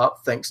at the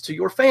top thanks to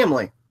your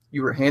family.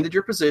 You were handed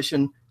your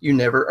position. You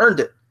never earned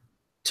it.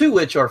 To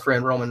which our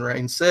friend Roman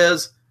Reigns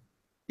says,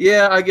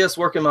 yeah, I guess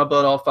working my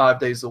butt off 5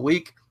 days a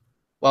week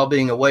while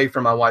being away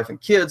from my wife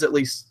and kids at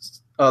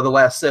least the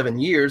last 7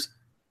 years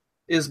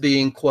is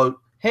being, quote,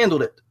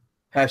 handled it.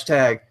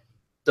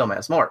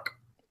 #dumbass Mark.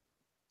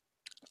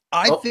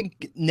 I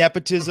think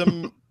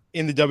nepotism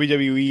in the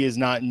WWE is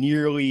not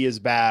nearly as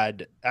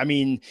bad. I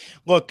mean,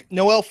 look,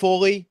 Noelle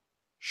Foley,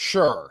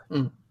 sure.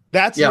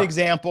 That's an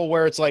example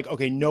where it's like,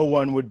 okay, no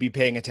one would be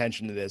paying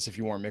attention to this if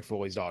you weren't Mick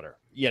Foley's daughter,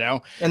 you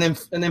know? And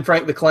then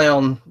Frank the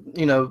Clown,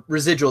 you know,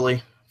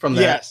 residually from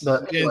that. Yes.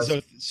 But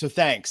and so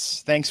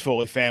thanks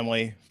Foley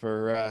family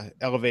for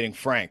elevating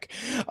Frank.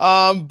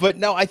 But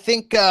no, I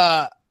think,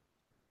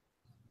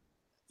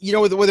 you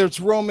know, whether it's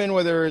Roman,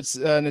 whether it's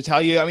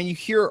Natalya, I mean, you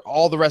hear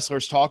all the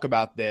wrestlers talk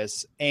about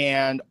this,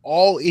 and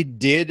all it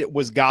did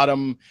was got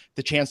them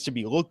the chance to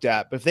be looked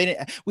at. But if they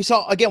didn't, we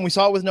saw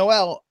it with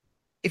Noelle.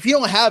 If you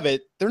don't have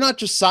it, they're not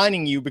just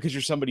signing you because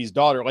you're somebody's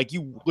daughter. Like,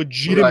 you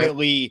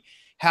legitimately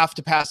have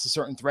to pass a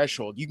certain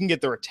threshold. You can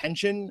get their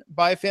attention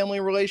by a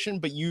family relation,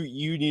 but you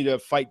need to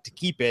fight to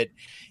keep it.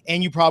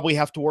 And you probably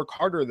have to work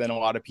harder than a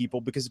lot of people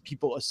because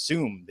people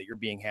assume that you're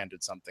being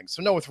handed something.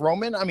 So no, with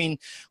Roman, I mean,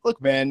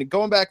 look, man,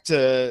 going back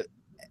to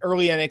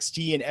early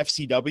NXT and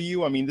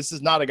FCW, I mean, this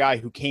is not a guy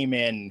who came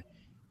in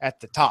at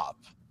the top.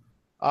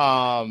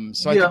 I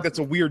think that's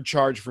a weird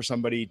charge for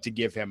somebody to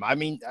give him. I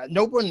mean,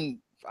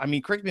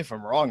 correct me if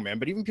I'm wrong, man,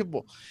 but even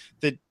people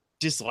that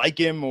dislike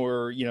him,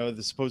 or, you know,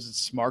 the supposed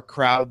smart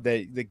crowd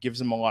that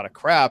gives him a lot of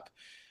crap,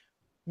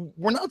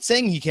 we're not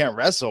saying he can't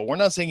wrestle. We're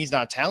not saying he's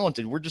not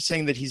talented. We're just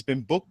saying that he's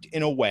been booked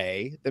in a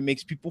way that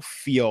makes people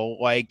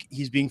feel like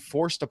he's being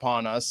forced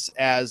upon us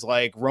as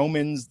like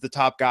Roman's the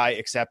top guy,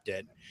 accept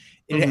it.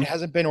 It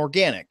hasn't been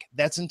organic.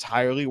 That's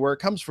entirely where it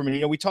comes from. And,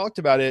 you know, we talked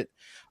about it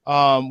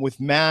with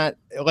Matt,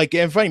 like,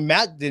 and funny,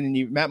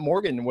 Matt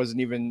Morgan wasn't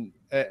even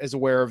as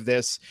aware of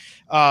this.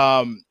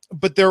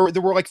 But there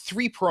were like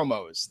 3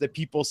 promos that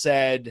people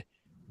said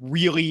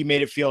really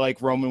made it feel like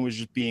Roman was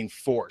just being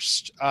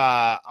forced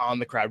on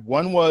the crowd.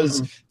 One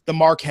was the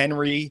Mark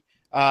Henry,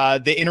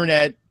 the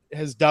internet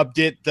has dubbed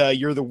it the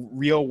 "You're the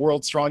real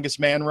world's strongest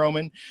man"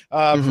 Roman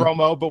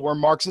promo, but where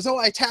Mark says, "Oh,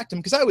 I attacked him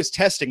because I was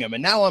testing him,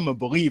 and now I'm a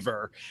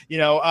believer." You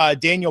know,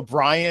 Daniel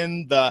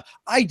Bryan, the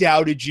 "I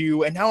doubted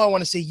you, and now I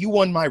want to say you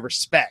won my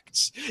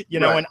respects." You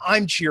know, and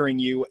I'm cheering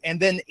you. And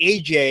then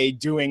AJ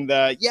doing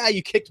the "Yeah,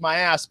 you kicked my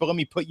ass, but let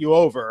me put you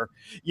over,"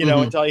 you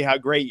know, and tell you how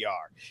great you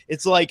are.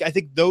 It's like, I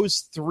think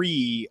those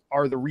 3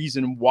 are the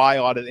reason why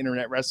a lot of the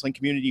internet wrestling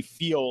community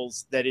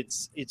feels that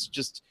it's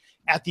just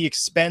at the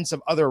expense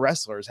of other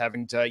wrestlers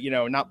having to, you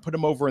know, not put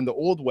them over in the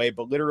old way,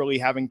 but literally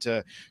having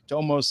to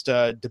almost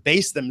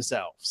debase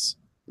themselves.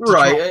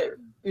 Right.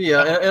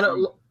 Yeah.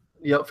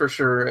 Yeah, for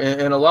sure.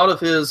 And a lot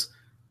of his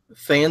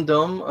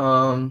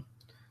fandom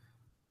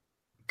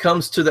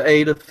comes to the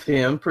aid of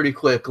him pretty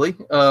quickly.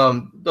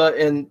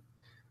 And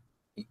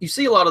you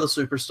see a lot of the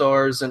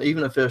superstars and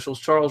even officials.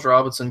 Charles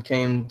Robinson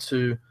came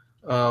to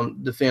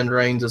defend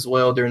Reigns as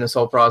well during this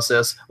whole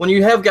process. When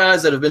you have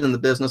guys that have been in the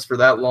business for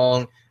that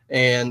long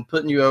and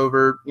putting you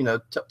over, you know,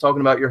 talking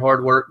about your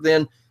hard work,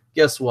 then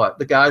guess what?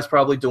 The guy's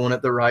probably doing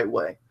it the right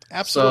way.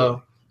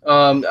 Absolutely.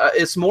 So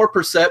it's more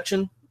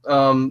perception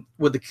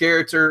with the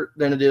character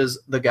than it is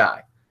the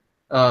guy,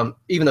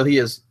 even though he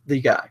is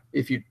the guy,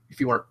 if you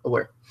weren't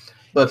aware.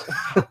 But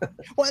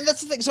well, and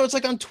that's the thing. So it's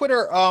like on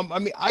Twitter, I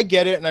mean, I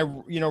get it. And I,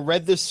 you know,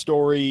 read this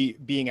story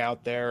being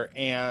out there,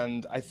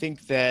 and I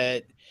think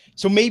that,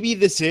 so maybe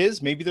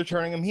they're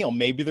turning him heel.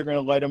 Maybe they're going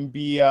to let him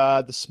be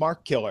the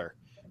smart killer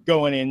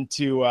going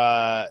into,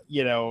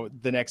 you know,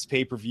 the next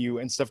pay-per-view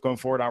and stuff going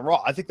forward on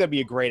Raw. I think that'd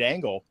be a great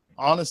angle.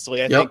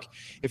 Honestly, I think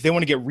if they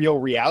want to get real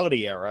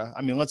reality era,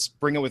 I mean, let's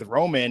bring it with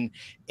Roman.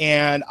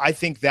 And I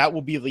think that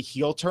will be the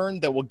heel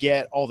turn that will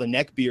get all the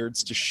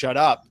neckbeards to shut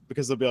up,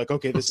 because they'll be like,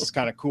 okay, this is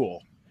kind of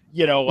cool.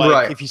 You know,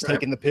 like if he's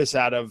taking the piss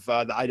out of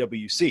the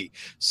IWC.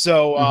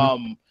 So,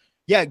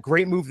 yeah,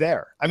 great move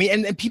there. I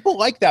mean, and people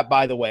like that,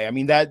 by the way. I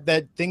mean,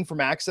 that thing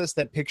from Access,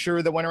 that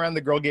picture that went around,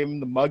 the girl gave him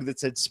the mug that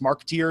said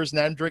 "Smark Tears"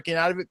 and I'm drinking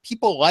out of it.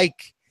 People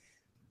like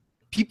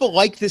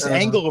this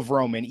angle of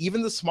Roman.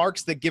 Even the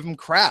smarks that give him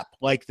crap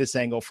like this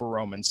angle for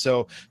Roman.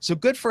 So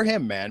good for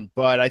him, man.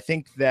 But I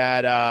think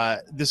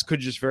that this could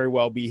just very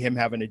well be him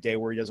having a day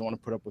where he doesn't want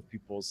to put up with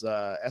people's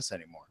S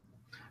anymore.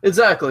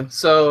 Exactly.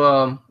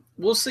 So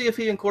we'll see if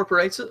he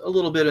incorporates it a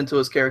little bit into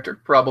his character.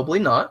 Probably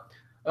not.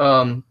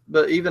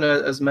 But even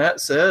as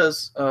Matt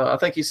says, I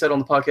think he said on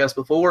the podcast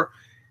before,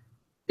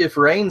 if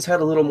Reigns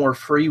had a little more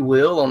free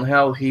will on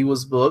how he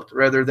was booked,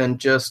 rather than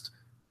just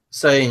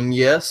saying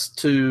yes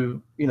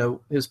to, you know,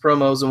 his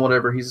promos and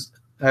whatever he's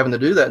having to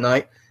do that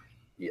night,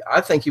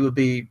 I think he would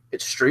be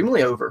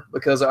extremely over,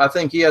 because I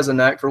think he has a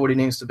knack for what he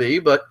needs to be,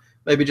 but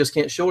maybe just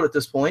can't show it at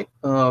this point.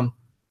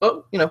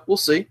 But, you know, we'll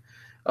see.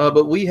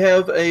 But we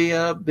have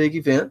a big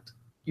event,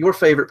 your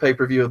favorite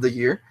pay-per-view of the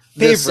year,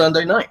 this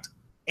Sunday night.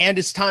 And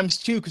it's times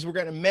 2, because we're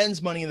getting a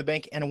men's Money in the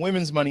Bank and a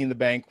women's Money in the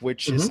Bank,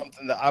 which is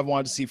something that I've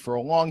wanted to see for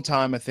a long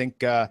time. I think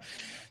the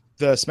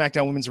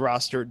SmackDown women's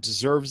roster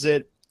deserves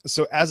it.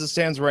 So as it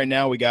stands right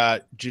now, we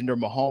got Jinder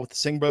Mahal with the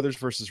Singh brothers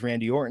versus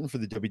Randy Orton for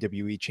the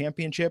WWE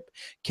Championship.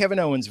 Kevin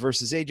Owens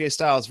versus AJ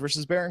Styles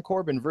versus Baron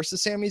Corbin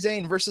versus Sami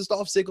Zayn versus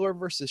Dolph Ziggler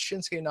versus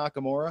Shinsuke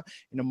Nakamura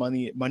in a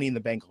Money in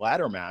the Bank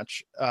ladder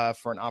match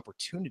for an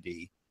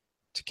opportunity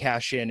to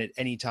cash in at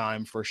any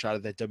time for a shot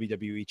at that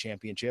WWE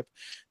Championship.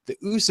 The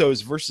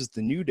Usos versus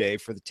the New Day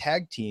for the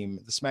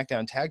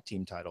SmackDown tag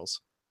team titles.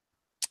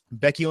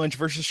 Becky Lynch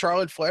versus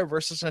Charlotte Flair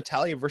versus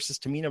Natalya versus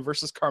Tamina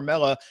versus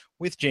Carmella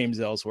with James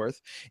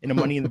Ellsworth in a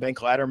Money in the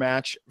Bank ladder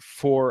match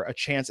for a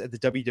chance at the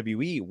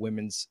WWE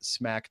Women's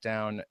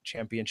SmackDown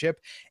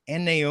Championship,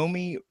 and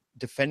Naomi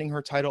defending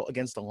her title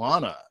against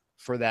Lana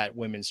for that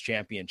Women's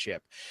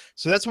Championship.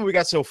 So that's what we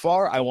got so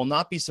far. I will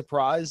not be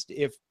surprised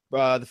if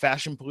the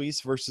Fashion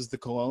Police versus the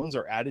Colognes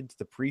are added to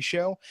the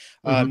pre-show.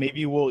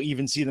 Maybe we'll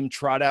even see them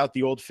trot out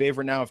the old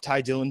favorite now of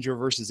Ty Dillinger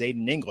versus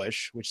Aiden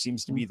English, which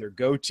seems to be their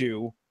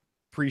go-to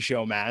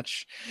pre-show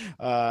match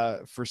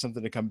for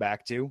something to come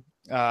back to.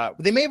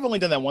 They may have only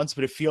done that once,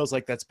 but it feels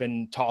like that's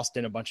been tossed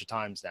in a bunch of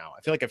times now.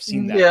 I feel like I've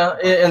seen that. Yeah,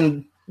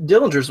 and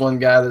Dillinger's one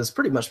guy that has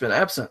pretty much been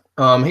absent.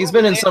 He's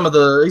been in some of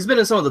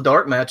the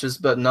dark matches,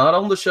 but not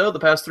on the show the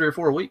past 3 or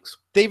 4 weeks.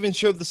 They even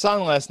showed the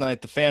song last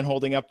night, the fan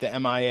holding up the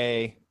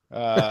MIA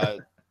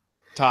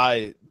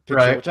Ty picture,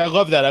 Right. which I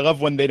love that. I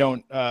love when they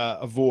don't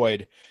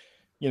avoid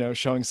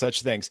showing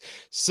such things.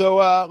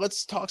 So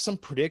let's talk some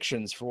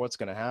predictions for what's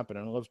going to happen.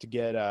 I'd love to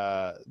get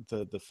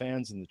the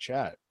fans in the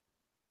chat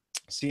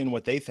seeing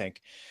what they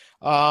think.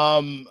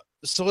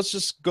 So let's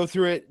just go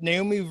through it.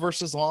 Naomi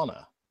versus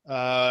Lana.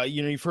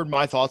 You've heard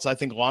my thoughts. I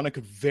think Lana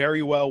could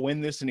very well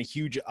win this in a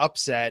huge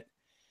upset,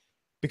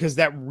 because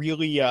that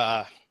really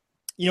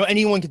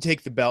anyone could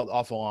take the belt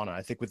off of Lana.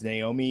 I think with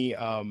Naomi,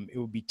 it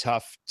would be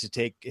tough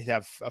to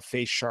have a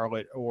face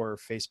Charlotte or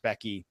face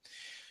Becky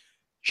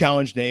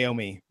challenge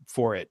Naomi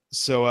for it.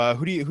 So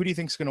who do you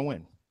think is going to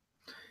win?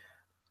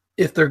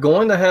 If they're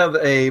going to have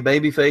a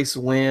babyface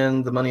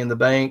win the Money in the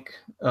Bank,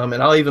 and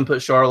I'll even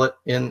put Charlotte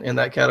in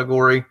that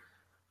category,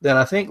 then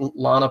I think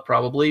Lana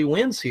probably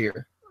wins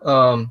here.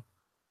 And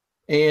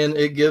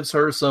it gives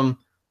her some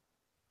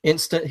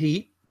instant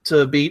heat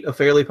to beat a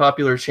fairly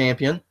popular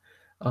champion.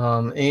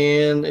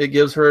 And it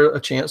gives her a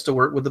chance to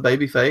work with the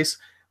babyface.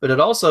 But it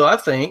also, I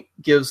think,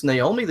 gives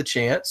Naomi the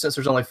chance, since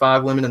there's only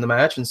 5 women in the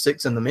match and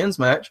 6 in the men's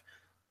match,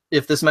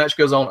 if this match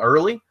goes on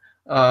early,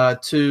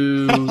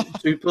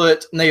 to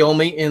put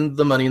Naomi in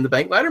the Money in the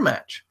Bank ladder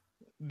match.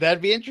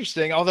 That'd be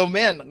interesting. Although,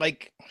 man,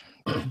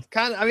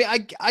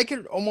 I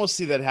could almost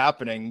see that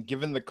happening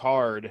given the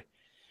card.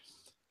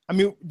 I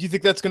mean, do you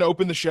think that's going to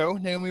open the show,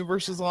 Naomi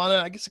versus Lana?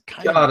 I guess it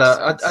kind of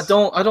makes sense.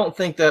 I don't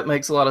think that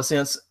makes a lot of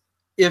sense.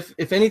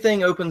 If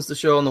anything opens the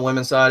show on the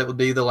women's side, it would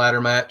be the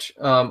ladder match.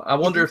 I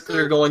wonder if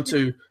they're going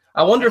to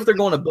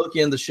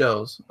bookend the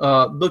shows,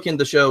 bookend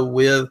the show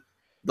with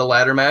the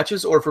ladder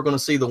matches, or if we're going to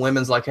see the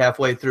women's like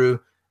halfway through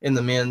in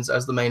the men's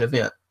as the main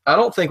event. I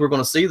don't think we're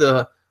going to see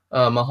the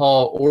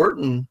Mahal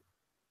Orton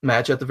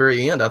match at the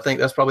very end. I think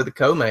that's probably the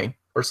co-main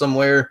or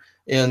somewhere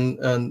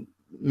in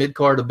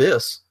mid-card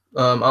abyss.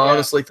 I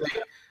honestly think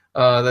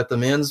that the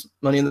men's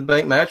Money in the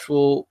Bank match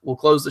will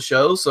close the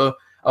show. So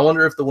I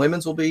wonder if the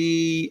women's will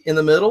be in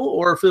the middle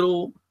or if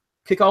it'll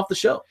kick off the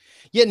show.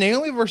 Yeah,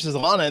 Naomi versus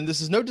Lana, and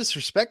this is no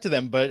disrespect to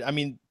them, but I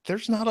mean,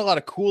 there's not a lot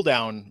of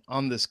cooldown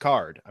on this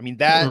card. I mean,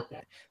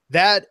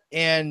 that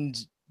and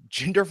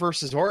Jinder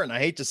versus Orton, I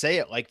hate to say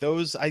it, like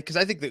those, because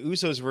I think the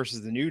Usos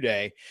versus the New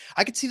Day,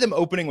 I could see them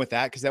opening with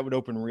that, because that would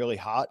open really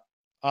hot.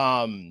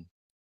 I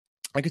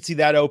could see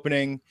that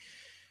opening,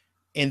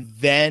 and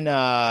then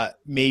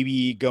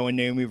maybe going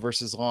Naomi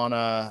versus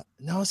Lana.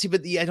 No, see,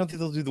 but I don't think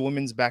they'll do the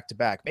women's back to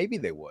back. Maybe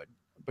they would,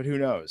 but who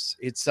knows?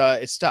 It's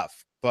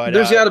tough. But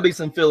there's got to be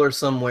some filler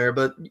somewhere,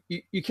 but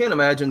you can't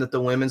imagine that the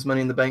women's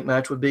Money in the Bank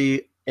match would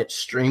be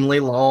extremely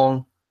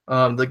long.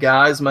 The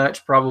guys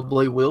match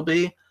probably will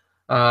be.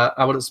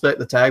 I would expect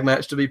the tag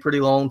match to be pretty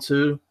long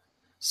too.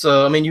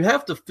 So, I mean, you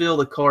have to fill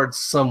the card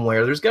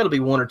somewhere. There's got to be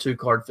 1 or 2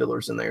 card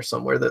fillers in there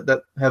somewhere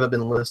that haven't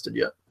been listed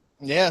yet.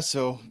 Yeah,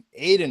 so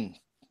Aiden,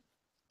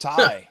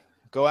 Ty,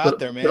 go out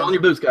there, man. Put on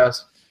your boots,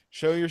 guys.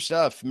 Show your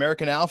stuff.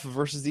 American Alpha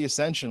versus the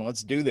Ascension.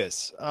 Let's do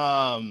this.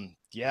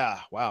 Yeah,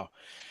 wow.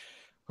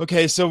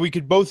 Okay, so we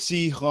could both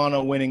see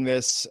Lana winning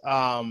this.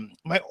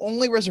 My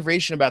only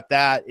reservation about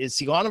that is,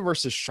 see, Lana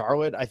versus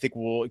Charlotte, I think,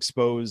 will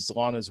expose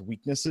Lana's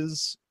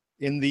weaknesses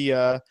in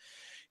the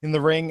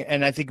ring,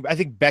 and I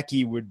think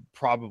Becky would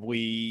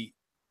probably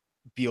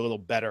be a little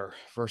better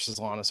versus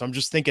Lana. So I'm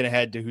just thinking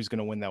ahead to who's going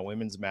to win that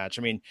women's match.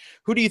 I mean,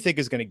 who do you think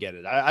is going to get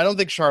it? I don't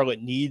think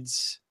Charlotte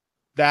needs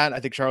that. I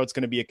think Charlotte's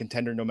going to be a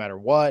contender no matter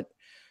what.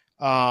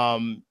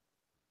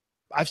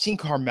 I've seen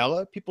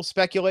Carmella. People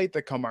speculate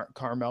that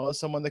Carmella is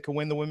someone that can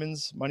win the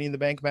women's Money in the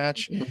Bank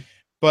match. Mm-hmm.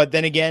 But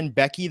then again,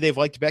 Becky, they've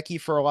liked Becky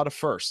for a lot of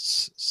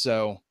firsts.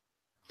 So,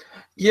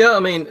 yeah, I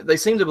mean, they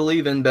seem to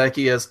believe in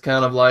Becky as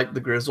kind of like the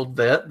grizzled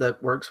vet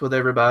that works with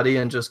everybody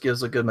and just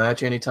gives a good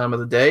match any time of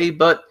the day.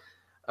 But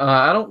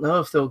I don't know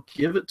if they'll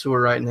give it to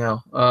her right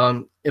now.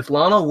 If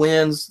Lana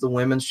wins the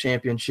women's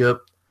championship,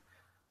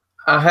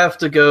 I have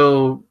to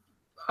go.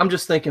 I'm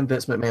just thinking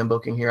Vince McMahon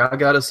booking here. I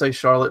got to say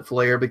Charlotte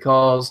Flair,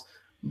 because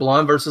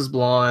blonde versus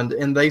blonde,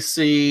 and they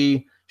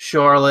see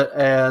Charlotte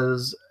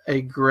as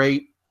a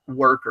great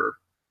worker.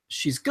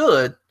 She's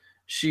good.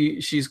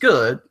 She's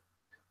good.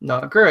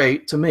 Not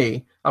great to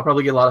me. I'll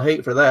probably get a lot of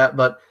hate for that,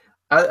 but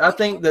I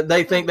think that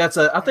they think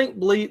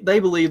they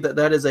believe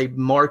that is a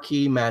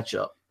marquee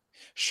matchup.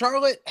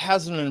 Charlotte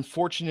has an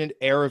unfortunate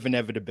air of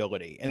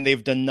inevitability, and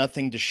they've done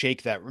nothing to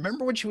shake that.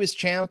 Remember when she was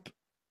champ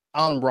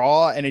on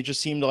Raw, and it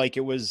just seemed like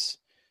it was,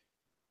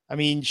 I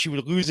mean, she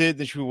would lose it,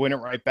 then she would win it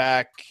right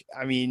back.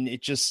 I mean,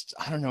 it just,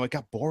 I don't know, it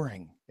got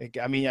boring.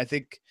 I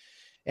think,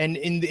 and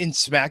in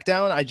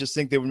SmackDown, I just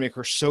think they would make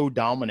her so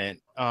dominant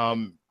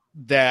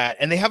that,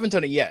 and they haven't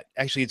done it yet.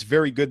 Actually, it's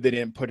very good they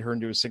didn't put her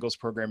into a singles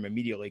program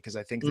immediately, because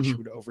I think that she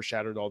would have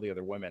overshadowed all the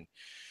other women.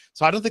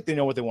 So I don't think they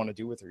know what they want to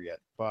do with her yet.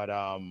 But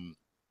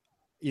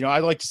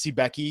I'd like to see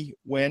Becky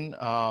win.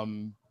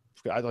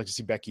 I'd like to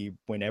see Becky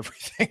win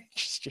everything.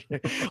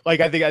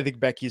 I think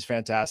Becky's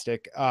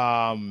fantastic.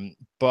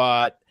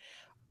 But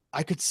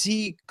I could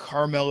see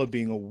Carmella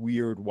being a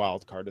weird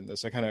wild card in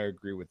this. I kind of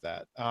agree with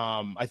that.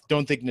 I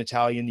don't think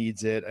Natalya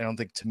needs it. I don't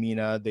think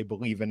Tamina, they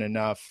believe in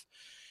enough.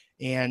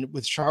 And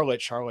with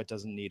Charlotte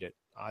doesn't need it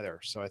either.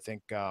 So I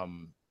think, for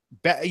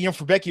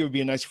Becky, it would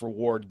be a nice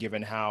reward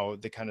given how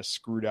they kind of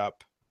screwed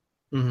up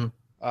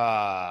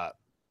her.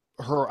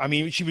 I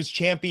mean, she was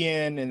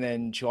champion and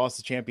then she lost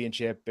the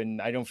championship,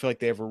 and I don't feel like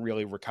they ever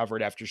really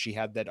recovered after she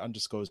had that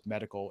undisclosed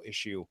medical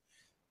issue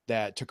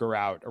that took her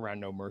out around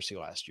No Mercy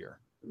last year.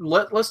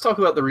 Let's talk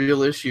about the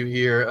real issue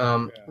here.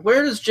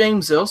 Where does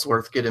James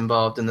Ellsworth get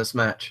involved in this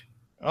match?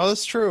 Oh,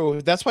 that's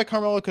true. That's why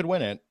Carmella could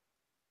win it.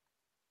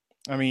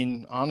 I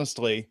mean,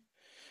 honestly,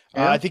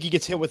 I think he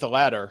gets hit with a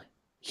ladder.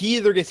 He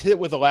either gets hit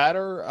with a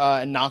ladder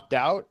and knocked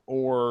out,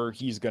 or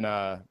he's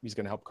gonna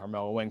help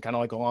Carmella win, kind of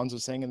like Alonzo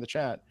saying in the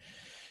chat,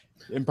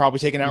 and probably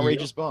take an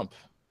outrageous bump.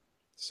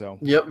 So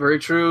yep, very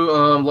true.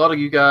 A lot of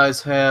you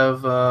guys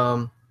have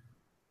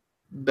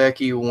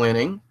Becky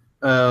winning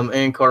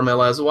and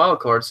Carmella as a wild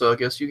card, so I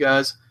guess you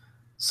guys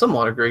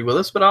somewhat agree with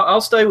us. But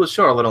I'll stay with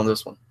Charlotte on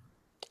this one.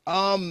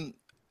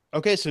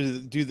 Okay, so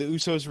do the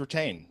Usos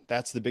retain?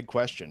 That's the big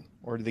question,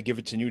 or do they give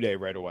it to New Day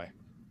right away?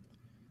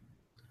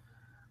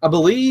 I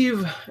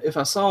believe, if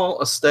I saw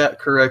a stat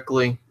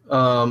correctly,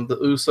 the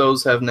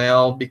Usos have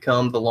now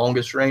become the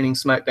longest reigning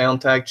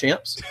SmackDown Tag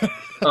Champs.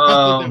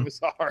 That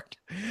was hard.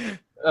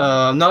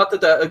 Not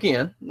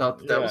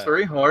that was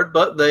very hard,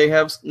 but they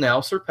have now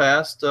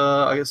surpassed,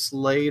 I guess,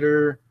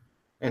 Slater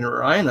and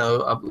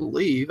Rhino, I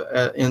believe,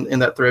 in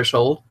that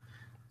threshold.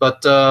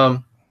 But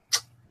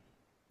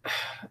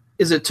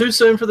is it too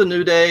soon for the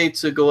New Day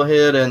to go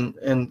ahead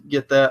and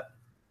get that?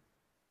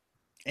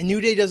 And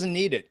New Day doesn't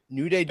need it.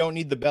 New Day don't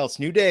need the belts.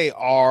 New Day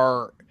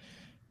are,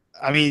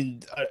 I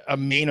mean, a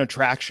main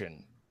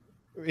attraction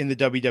in the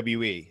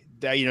WWE.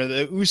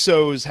 The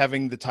Usos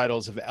having the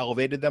titles have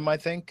elevated them, I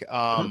think.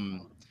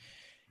 And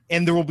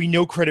there will be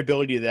no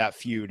credibility to that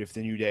feud if the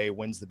New Day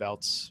wins the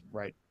belts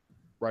right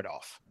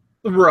off.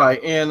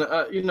 Right. And,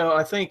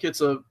 I think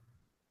it's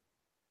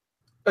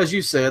as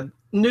you said,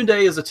 New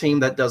Day is a team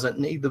that doesn't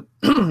need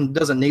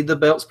the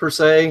belts per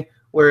se,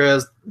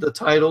 whereas the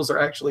titles are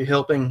actually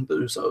helping the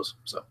Usos.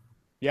 So,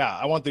 yeah,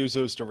 I want the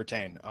Usos to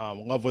retain.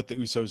 Love what the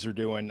Usos are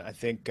doing. I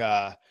think,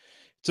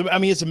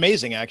 it's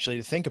amazing actually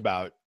to think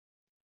about.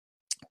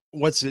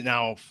 What's it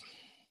now?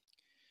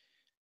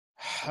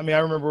 I mean, I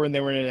remember when they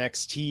were in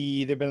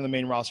NXT. They've been in the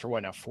main roster,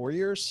 4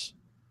 years?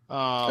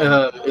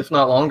 If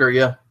not longer,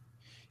 yeah.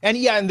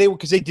 And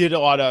because they did a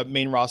lot of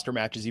main roster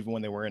matches even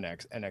when they were in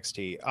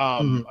NXT.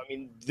 I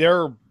mean,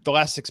 they're the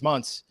last 6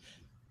 months.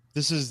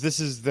 This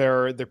is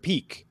their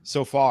peak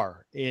so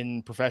far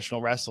in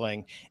professional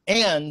wrestling.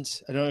 And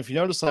I don't know if you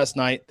noticed last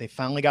night, they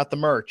finally got the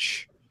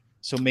merch.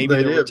 So maybe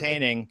they're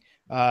retaining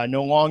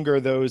no longer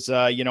those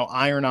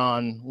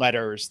iron-on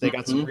letters. They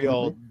got some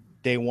real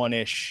day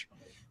one-ish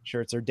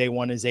shirts, or day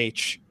one is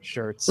H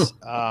shirts.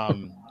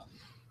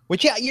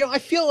 Which I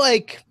feel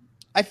like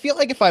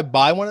if I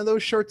buy one of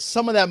those shirts,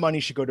 some of that money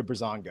should go to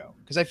Breezango,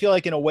 because I feel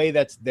like in a way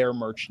that's their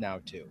merch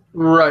now too.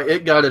 Right,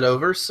 it got it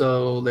over,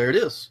 so there it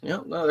is. Yeah,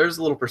 no, there's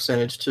a little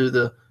percentage to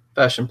the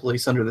fashion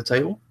police under the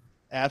table.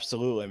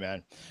 Absolutely,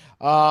 man.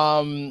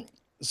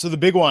 So the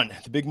big one,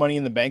 the big Money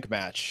in the Bank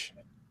match,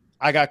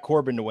 I got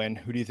Corbin to win.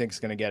 Who do you think is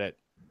going to get it?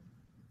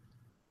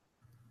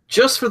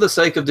 Just for the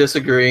sake of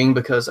disagreeing,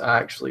 because I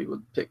actually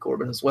would pick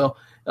Corbin as well.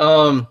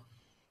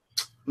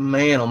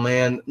 Man, oh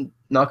man,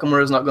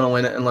 Nakamura's not going to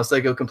win it unless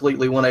they go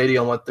completely 180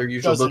 on what their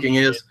usual booking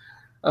is.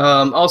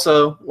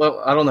 Also,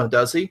 well, I don't know,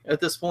 does he at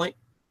this point?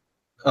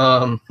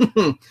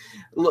 We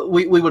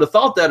would have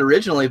thought that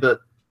originally,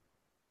 but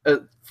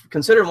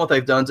considering what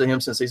they've done to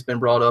him since he's been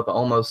brought up, I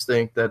almost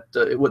think that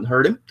it wouldn't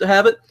hurt him to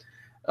have it.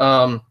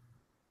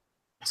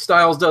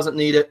 Styles doesn't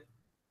need it.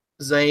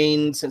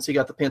 Zayn, since he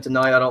got the pin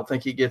tonight, I don't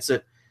think he gets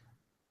it.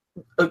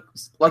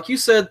 Like you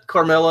said,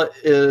 Carmella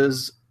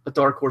is a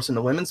dark horse in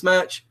the women's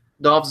match.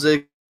 Dolph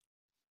Ziggler.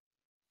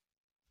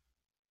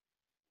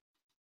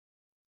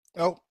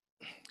 Oh,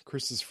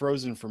 Chris is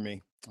frozen for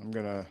me. I'm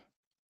going to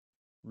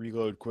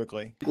reload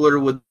quickly.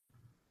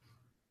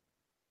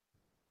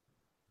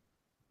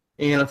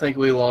 And I think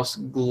we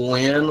lost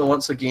Glenn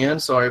once again.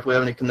 Sorry if we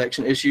have any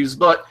connection issues.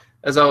 But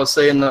as I was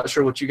saying, not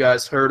sure what you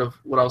guys heard of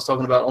what I was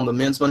talking about on the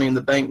men's Money in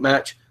the Bank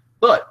match.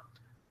 But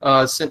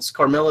since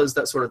Carmella is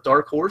that sort of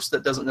dark horse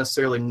that doesn't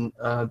necessarily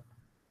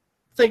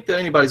think that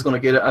anybody's going to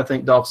get it, I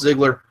think Dolph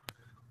Ziggler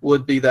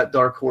would be that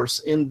dark horse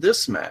in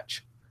this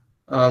match.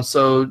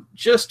 So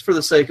just for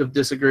the sake of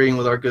disagreeing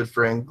with our good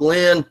friend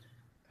Glenn,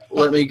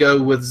 let me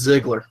go with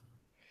Ziggler.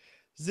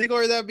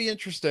 Ziggler, that'd be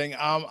interesting.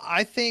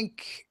 I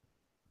think,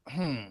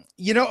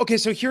 okay,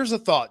 so here's a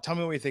thought. Tell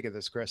me what you think of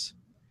this, Chris.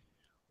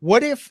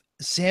 What if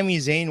Sami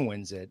Zayn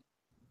wins it?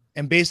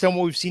 And based on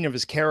what we've seen of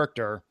his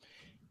character,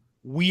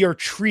 we are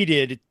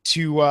treated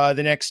to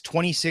the next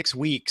 26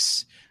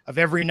 weeks of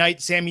every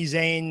night Sami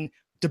Zayn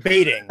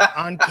debating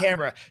on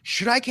camera.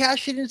 Should I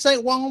cash it in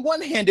tonight? Well, on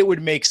one hand, it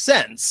would make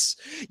sense,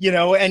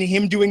 and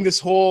him doing this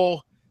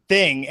whole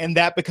thing, and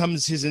that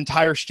becomes his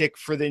entire shtick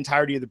for the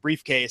entirety of the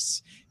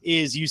briefcase,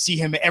 is you see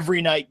him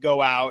every night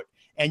go out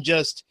and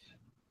just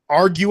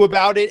argue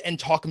about it and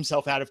talk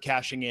himself out of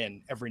cashing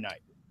in every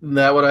night.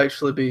 That would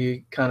actually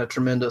be kind of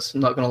tremendous.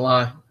 I'm not going to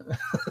lie.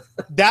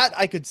 That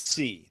I could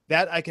see.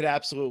 That I could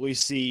absolutely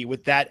see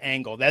with that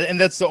angle. And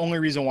that's the only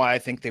reason why I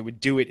think they would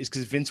do it, is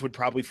because Vince would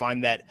probably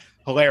find that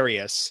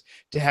hilarious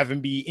to have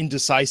him be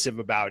indecisive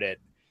about it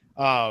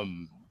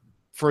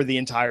for the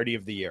entirety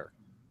of the year.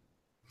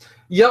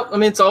 Yep. I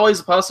mean, it's always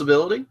a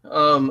possibility.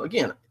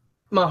 Again,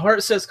 my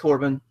heart says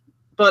Corbin,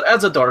 but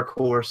as a dark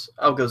horse,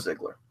 I'll go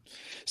Ziggler.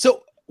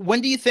 So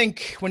when do you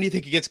think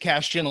it gets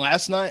cashed in?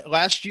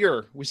 Last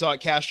year, we saw it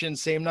cashed in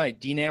same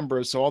night. Dean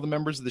Ambrose, so all the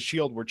members of the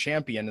Shield were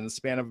champion in the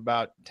span of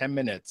about 10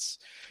 minutes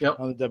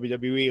on the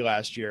WWE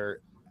last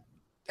year.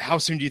 How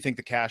soon do you think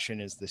the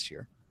cash-in is this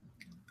year?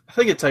 I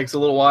think it takes a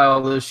little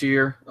while this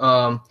year,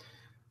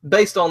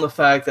 based on the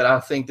fact that I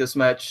think this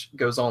match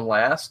goes on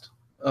last.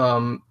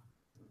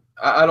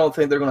 I don't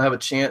think they're going to have a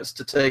chance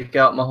to take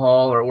out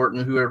Mahal or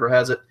Orton, whoever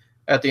has it,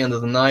 at the end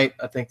of the night.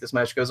 I think this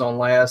match goes on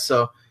last,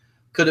 so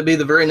could it be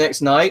the very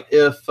next night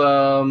if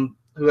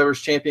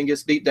whoever's champion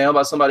gets beat down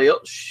by somebody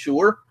else?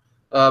 Sure.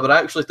 But I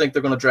actually think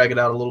they're going to drag it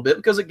out a little bit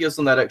because it gives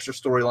them that extra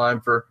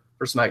storyline for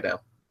SmackDown.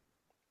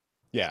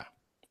 Yeah.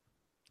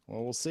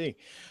 Well, we'll see.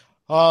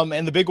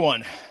 And the big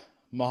one,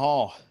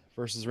 Mahal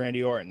versus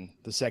Randy Orton,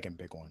 the second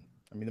big one.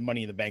 I mean, the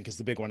Money in the Bank is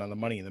the big one on the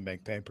Money in the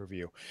Bank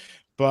pay-per-view.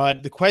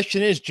 But the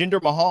question is,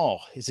 Jinder Mahal,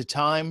 is it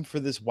time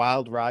for this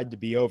wild ride to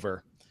be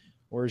over?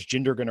 Or is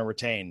Jinder going to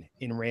retain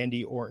in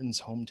Randy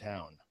Orton's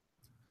hometown?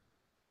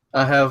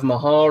 I have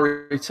Mahal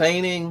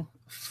retaining,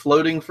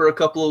 floating for a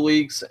couple of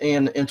weeks,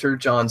 and enter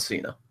John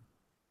Cena.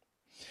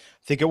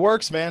 I think it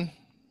works, man.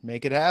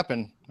 Make it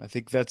happen. I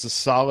think that's a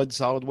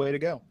solid way to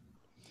go.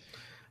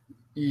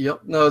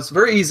 Yep. No, it's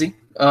very easy.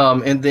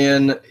 And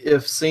then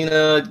if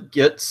Cena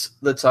gets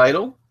the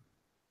title,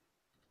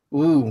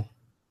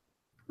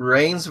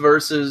 Reigns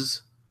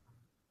versus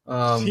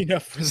Cena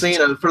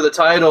for the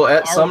title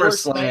at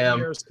SummerSlam.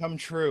 Years come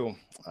true.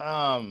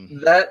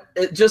 That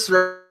it just.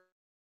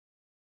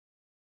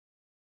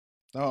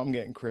 Oh, I'm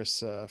getting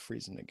Chris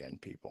freezing again,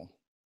 people.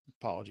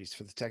 Apologies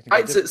for the technical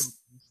difficulties.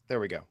 There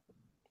we go.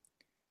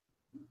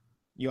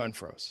 You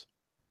unfroze.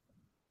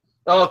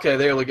 Okay,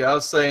 there we go. I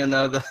was saying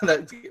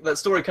that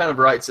story kind of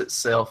writes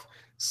itself.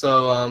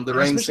 So the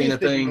Reigns Cena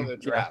thing.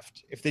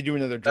 If they do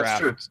another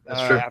draft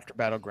That's true. After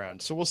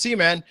Battleground. So we'll see,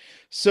 man.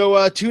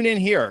 So tune in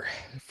here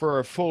for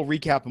a full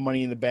recap of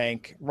Money in the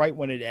Bank right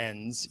when it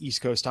ends,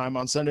 East Coast time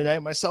on Sunday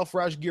night. Myself,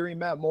 Raj Giri,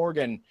 Matt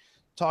Morgan,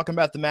 talking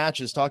about the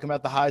matches, talking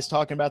about the highs,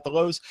 talking about the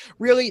lows.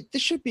 Really,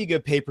 this should be a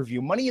good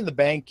pay-per-view. Money in the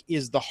Bank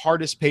is the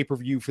hardest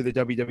pay-per-view for the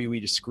WWE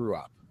to screw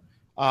up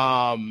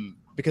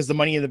because the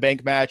Money in the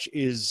Bank match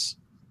is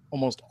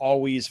almost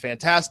always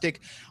fantastic.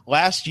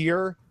 Last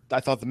year, I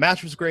thought the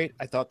match was great.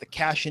 I thought the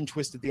cash-in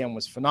twist at the end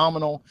was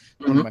phenomenal.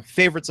 One of my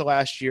favorites of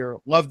last year.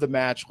 Loved the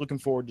match. Looking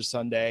forward to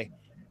Sunday.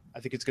 I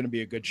think it's going to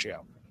be a good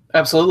show.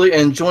 Absolutely.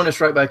 And join us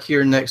right back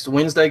here next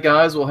Wednesday,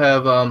 guys. We'll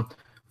have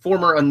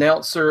former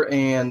announcer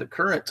and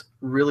current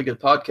really good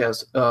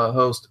podcast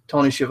host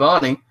Tony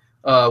Schiavone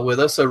with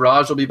us. So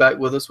Raj will be back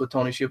with us with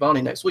Tony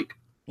Schiavone next week.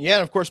 Yeah,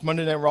 and of course,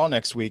 Monday Night Raw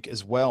next week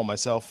as well.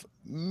 Myself,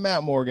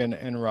 Matt Morgan,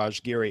 and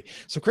Raj Giri.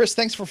 So, Chris,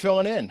 thanks for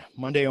filling in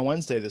Monday and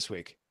Wednesday this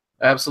week.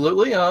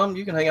 Absolutely.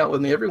 You can hang out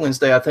with me every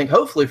Wednesday, I think,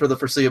 hopefully for the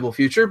foreseeable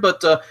future.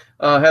 But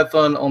have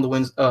fun on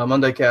the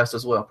Monday cast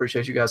as well.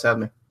 Appreciate you guys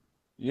having me.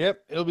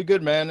 Yep, it'll be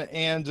good, man.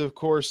 And, of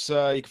course, you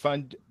can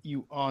find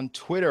you on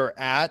Twitter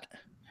at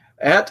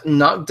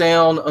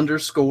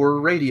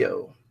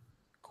knockdown_radio.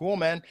 Cool,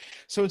 man.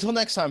 So until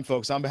next time,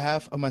 folks, on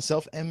behalf of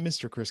myself and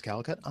Mr. Chris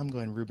Callicutt, I'm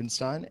Glenn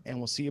Rubenstein, and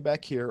we'll see you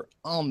back here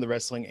on the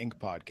Wrestling Inc.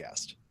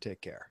 podcast. Take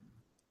care.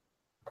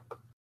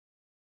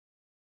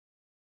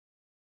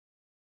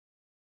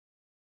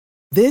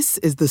 This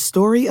is the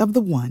story of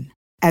the one.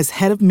 As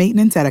head of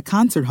maintenance at a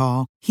concert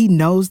hall, he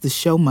knows the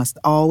show must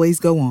always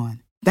go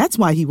on. That's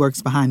why he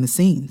works behind the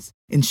scenes,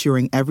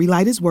 ensuring every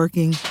light is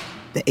working,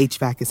 the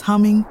HVAC is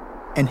humming,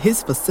 and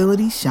his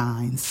facility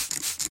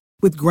shines.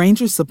 With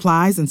Grainger's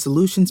supplies and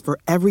solutions for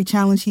every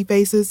challenge he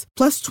faces,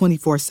 plus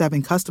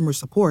 24/7 customer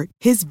support,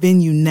 his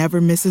venue never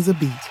misses a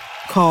beat.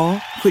 Call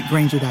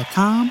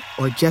quickgrainger.com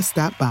or just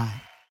stop by.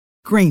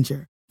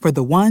 Grainger, for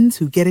the ones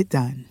who get it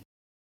done.